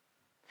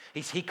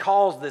 He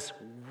calls this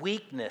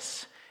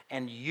weakness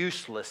and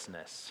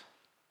uselessness.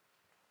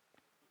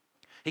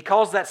 He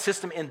calls that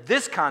system in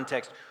this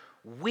context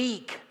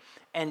weak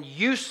and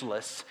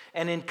useless,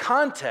 and in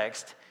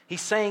context, he's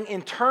saying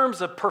in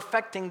terms of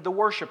perfecting the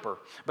worshiper,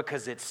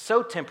 because it's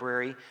so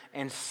temporary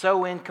and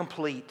so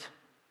incomplete.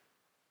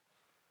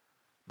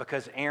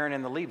 Because Aaron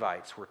and the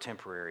Levites were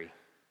temporary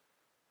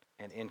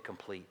and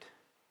incomplete.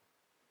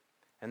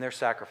 And their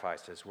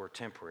sacrifices were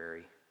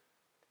temporary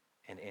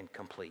and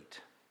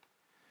incomplete.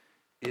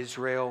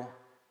 Israel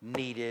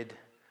needed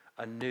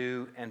a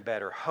new and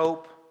better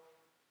hope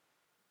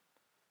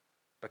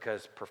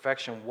because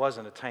perfection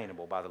wasn't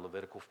attainable by the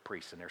Levitical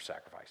priests and their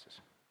sacrifices.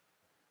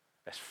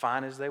 As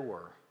fine as they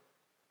were,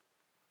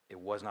 it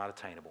was not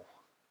attainable.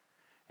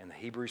 And the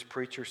Hebrews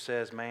preacher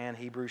says, man,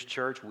 Hebrews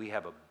church, we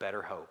have a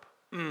better hope.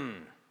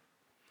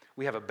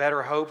 We have a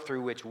better hope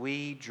through which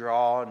we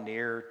draw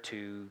near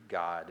to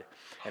God.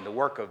 And the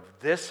work of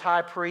this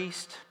high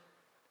priest,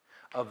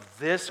 of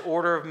this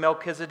order of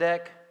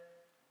Melchizedek,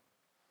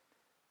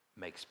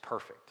 makes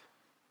perfect.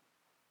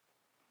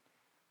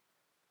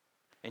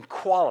 In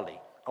quality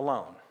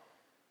alone,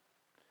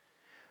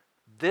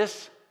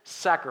 this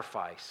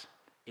sacrifice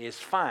is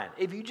fine.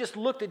 If you just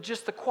looked at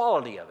just the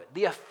quality of it,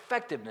 the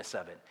effectiveness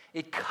of it,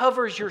 it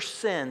covers your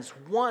sins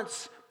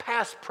once,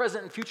 past,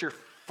 present, and future,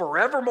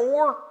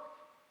 forevermore.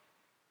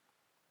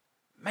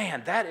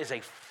 Man, that is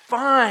a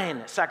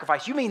fine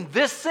sacrifice. You mean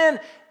this sin?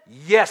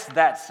 Yes,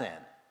 that sin.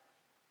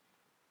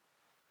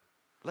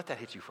 Let that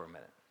hit you for a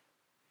minute.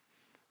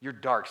 Your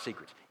dark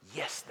secrets.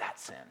 Yes, that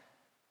sin.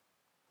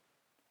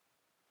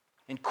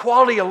 In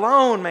quality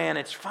alone, man,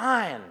 it's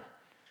fine.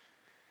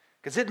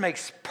 Because it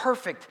makes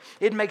perfect,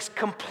 it makes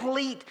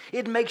complete,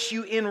 it makes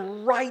you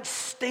in right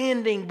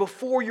standing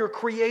before your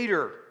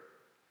Creator.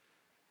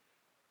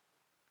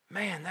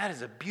 Man, that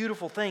is a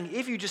beautiful thing.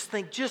 If you just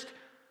think just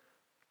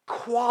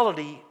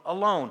quality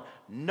alone,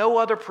 no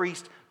other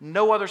priest,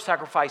 no other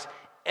sacrifice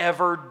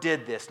ever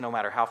did this, no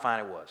matter how fine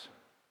it was.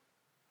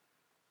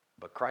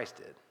 But Christ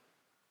did.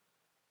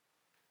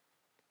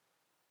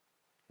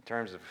 In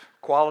terms of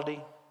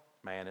quality,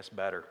 man, it's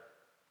better.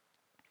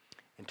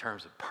 In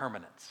terms of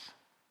permanence,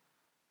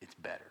 it's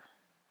better.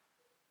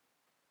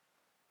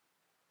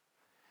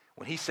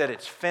 When he said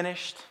it's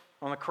finished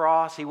on the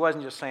cross, he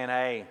wasn't just saying,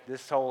 hey,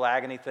 this whole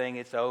agony thing,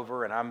 it's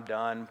over and I'm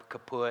done,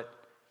 kaput.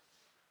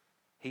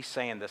 He's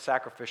saying the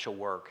sacrificial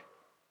work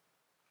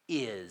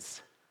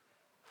is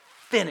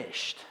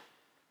finished.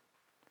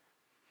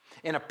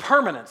 In a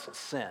permanence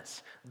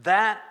sense,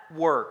 that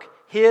work,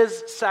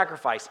 his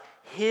sacrifice,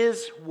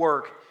 his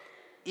work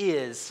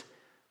is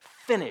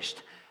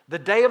finished. The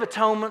Day of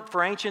Atonement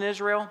for ancient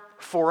Israel,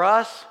 for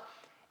us,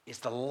 is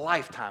the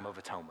lifetime of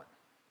atonement.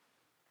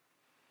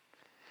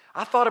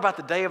 I thought about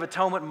the Day of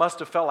Atonement must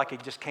have felt like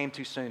it just came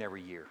too soon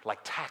every year, like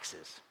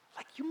taxes.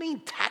 Like, you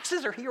mean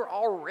taxes are here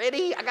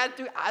already?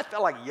 I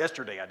felt like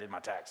yesterday I did my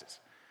taxes.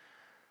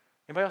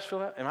 Anybody else feel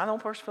that? Am I the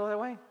only person feel that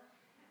way?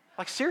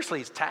 Like,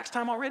 seriously, it's tax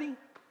time already?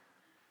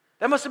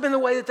 That must have been the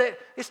way that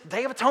it's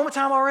Day of Atonement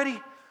time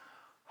already?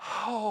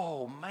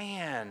 Oh,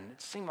 man,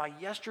 it seemed like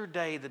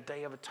yesterday the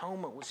Day of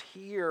Atonement was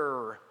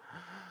here.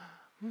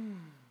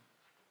 Man,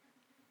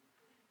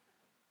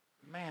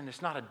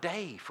 it's not a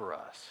day for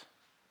us.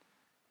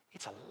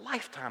 It's a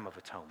lifetime of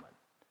atonement.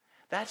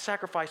 That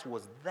sacrifice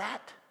was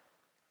that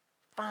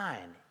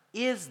fine,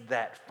 is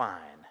that fine.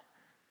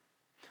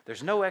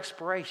 There's no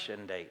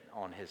expiration date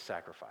on his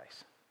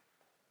sacrifice.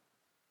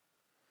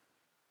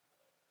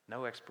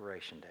 No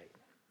expiration date.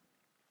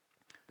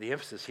 The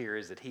emphasis here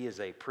is that he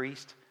is a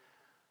priest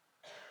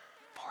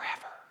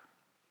forever.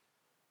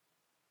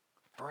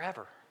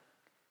 Forever.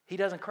 He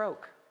doesn't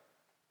croak.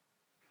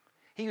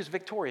 He was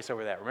victorious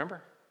over that,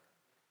 remember?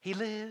 He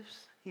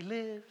lives.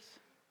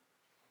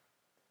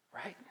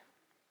 Right?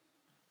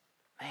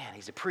 Man,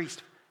 he's a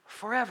priest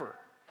forever.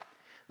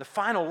 The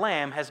final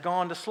lamb has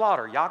gone to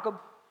slaughter. Jacob,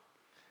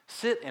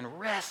 sit and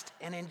rest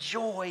and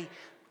enjoy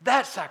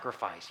that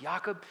sacrifice.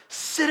 Jacob,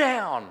 sit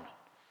down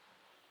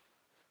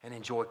and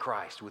enjoy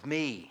Christ with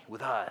me,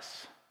 with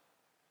us.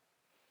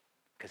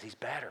 Because he's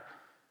better.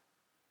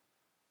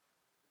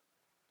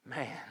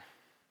 Man.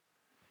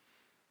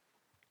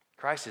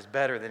 Christ is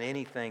better than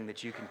anything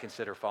that you can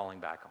consider falling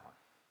back on.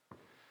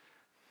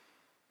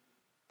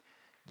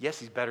 Yes,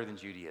 he's better than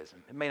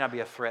Judaism. It may not be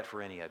a threat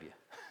for any of you.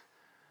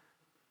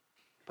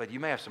 But you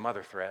may have some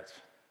other threats.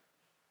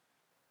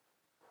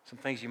 Some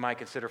things you might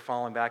consider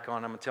falling back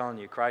on. I'm telling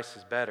you, Christ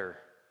is better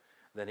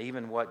than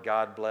even what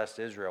God blessed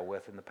Israel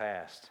with in the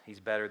past. He's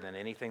better than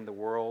anything the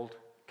world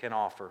can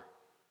offer.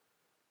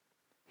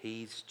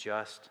 He's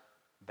just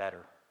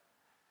better.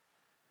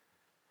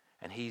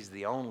 And he's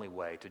the only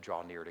way to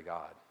draw near to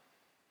God.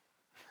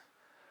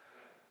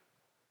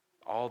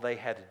 All they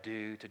had to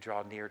do to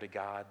draw near to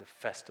God, the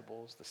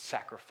festivals, the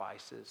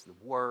sacrifices, the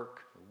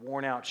work, the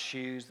worn out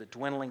shoes, the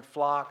dwindling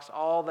flocks,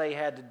 all they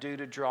had to do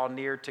to draw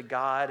near to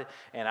God,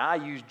 and I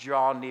use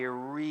draw near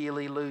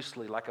really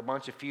loosely, like a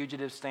bunch of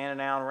fugitives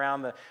standing out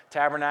around the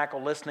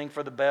tabernacle listening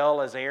for the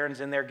bell as Aaron's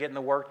in there getting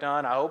the work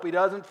done. I hope he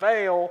doesn't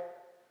fail.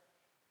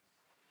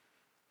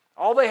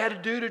 All they had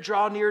to do to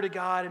draw near to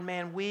God, and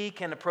man, we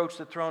can approach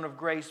the throne of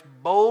grace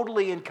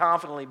boldly and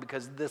confidently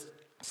because this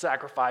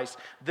sacrifice,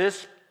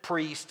 this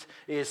priest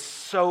is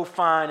so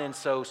fine and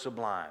so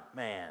sublime.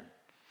 Man,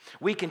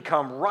 we can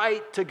come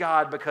right to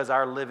God because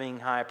our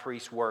living high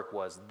priest work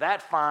was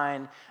that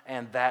fine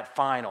and that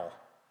final.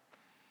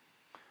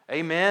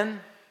 Amen?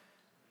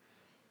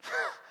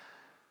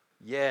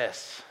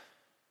 Yes.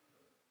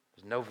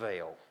 There's no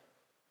veil.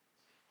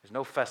 There's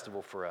no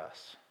festival for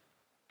us.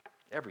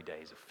 Every day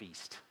is a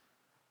feast.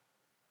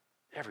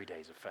 Every day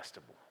is a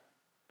festival.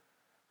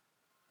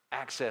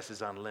 Access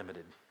is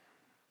unlimited.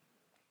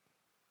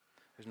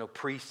 There's no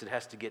priest that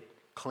has to get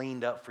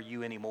cleaned up for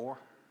you anymore.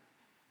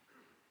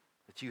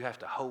 That you have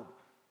to hope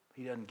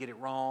he doesn't get it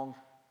wrong.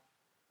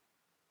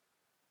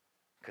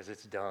 Because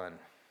it's done.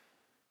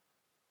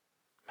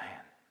 Man.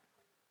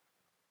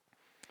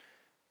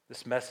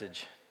 This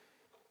message,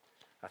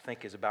 I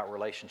think, is about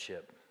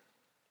relationship.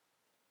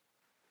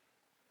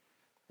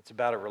 It's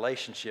about a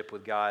relationship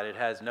with God. It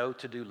has no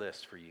to-do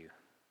list for you.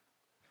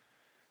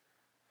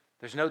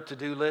 There's no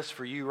to-do list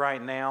for you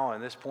right now at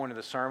this point of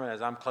the sermon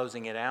as I'm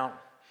closing it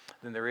out.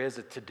 Then there is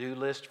a to-do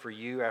list for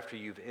you after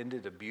you've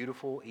ended a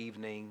beautiful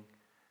evening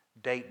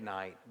date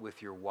night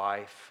with your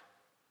wife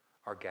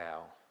or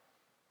gal,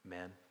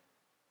 men,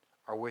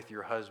 or with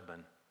your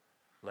husband,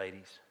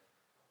 ladies.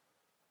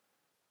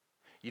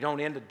 You don't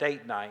end a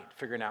date night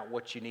figuring out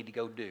what you need to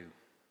go do.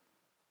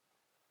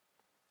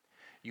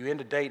 You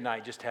end a date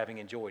night just having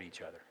enjoyed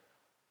each other.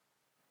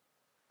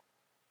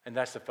 And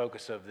that's the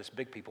focus of this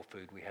Big People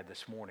food we had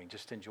this morning,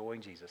 just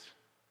enjoying Jesus.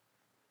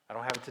 I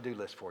don't have a to-do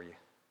list for you.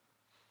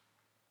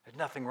 There's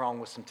nothing wrong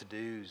with some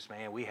to-dos,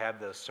 man. We have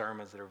those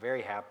sermons that are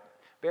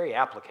very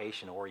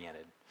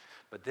application-oriented.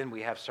 But then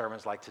we have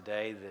sermons like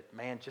today that,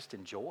 man, just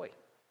enjoy.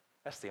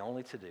 That's the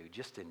only to-do.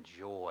 Just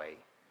enjoy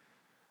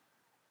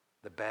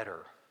the better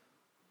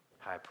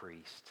high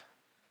priest.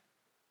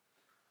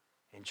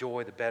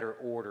 Enjoy the better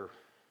order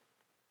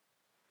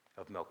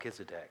of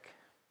Melchizedek.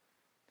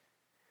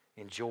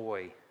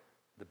 Enjoy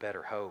the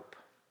better hope.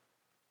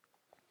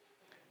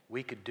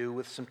 We could do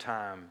with some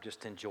time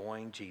just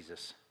enjoying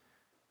Jesus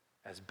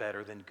as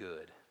better than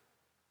good.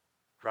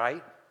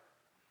 Right?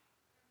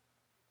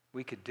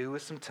 We could do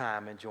with some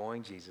time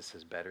enjoying Jesus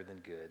as better than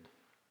good.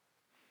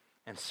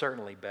 And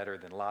certainly better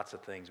than lots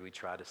of things we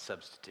try to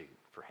substitute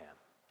for him.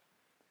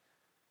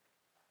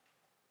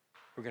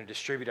 We're going to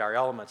distribute our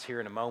elements here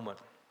in a moment.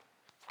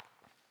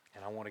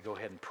 And I want to go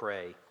ahead and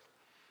pray.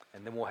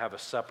 And then we'll have a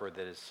supper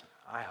that is,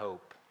 I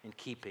hope, in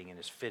keeping and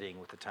is fitting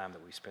with the time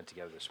that we spent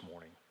together this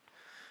morning.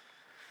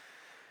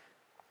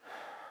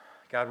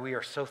 God, we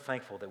are so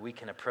thankful that we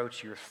can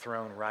approach your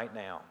throne right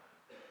now.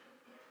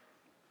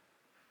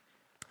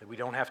 That we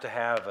don't have to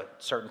have a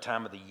certain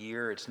time of the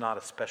year. It's not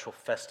a special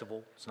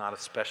festival. It's not a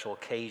special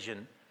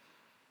occasion.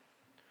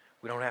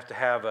 We don't have to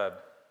have a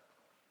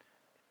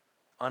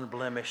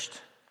unblemished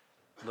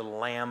little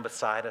lamb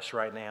beside us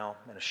right now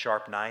and a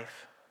sharp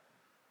knife.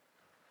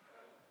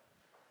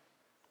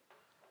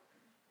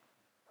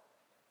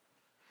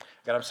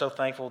 God, I'm so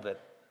thankful that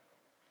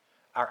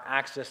our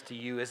access to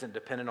you isn't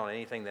dependent on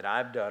anything that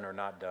I've done or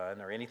not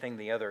done, or anything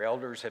the other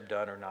elders have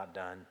done or not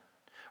done,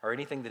 or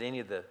anything that any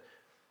of the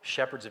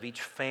shepherds of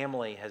each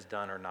family has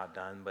done or not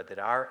done, but that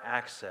our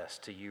access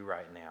to you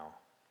right now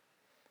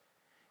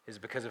is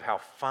because of how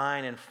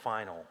fine and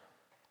final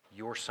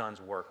your Son's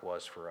work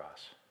was for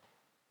us.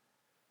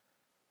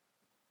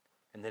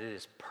 And that it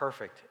is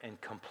perfect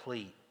and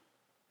complete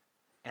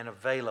and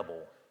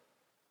available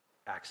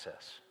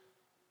access.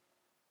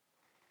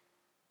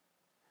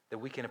 That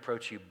we can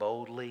approach you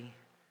boldly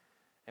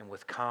and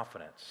with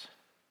confidence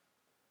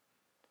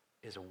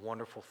is a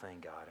wonderful thing,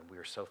 God, and we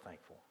are so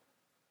thankful.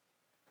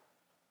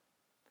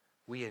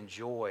 We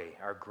enjoy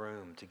our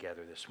groom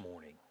together this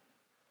morning.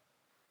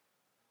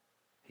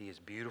 He is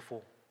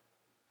beautiful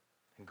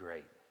and great.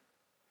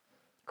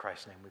 In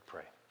Christ's name we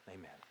pray.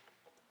 Amen.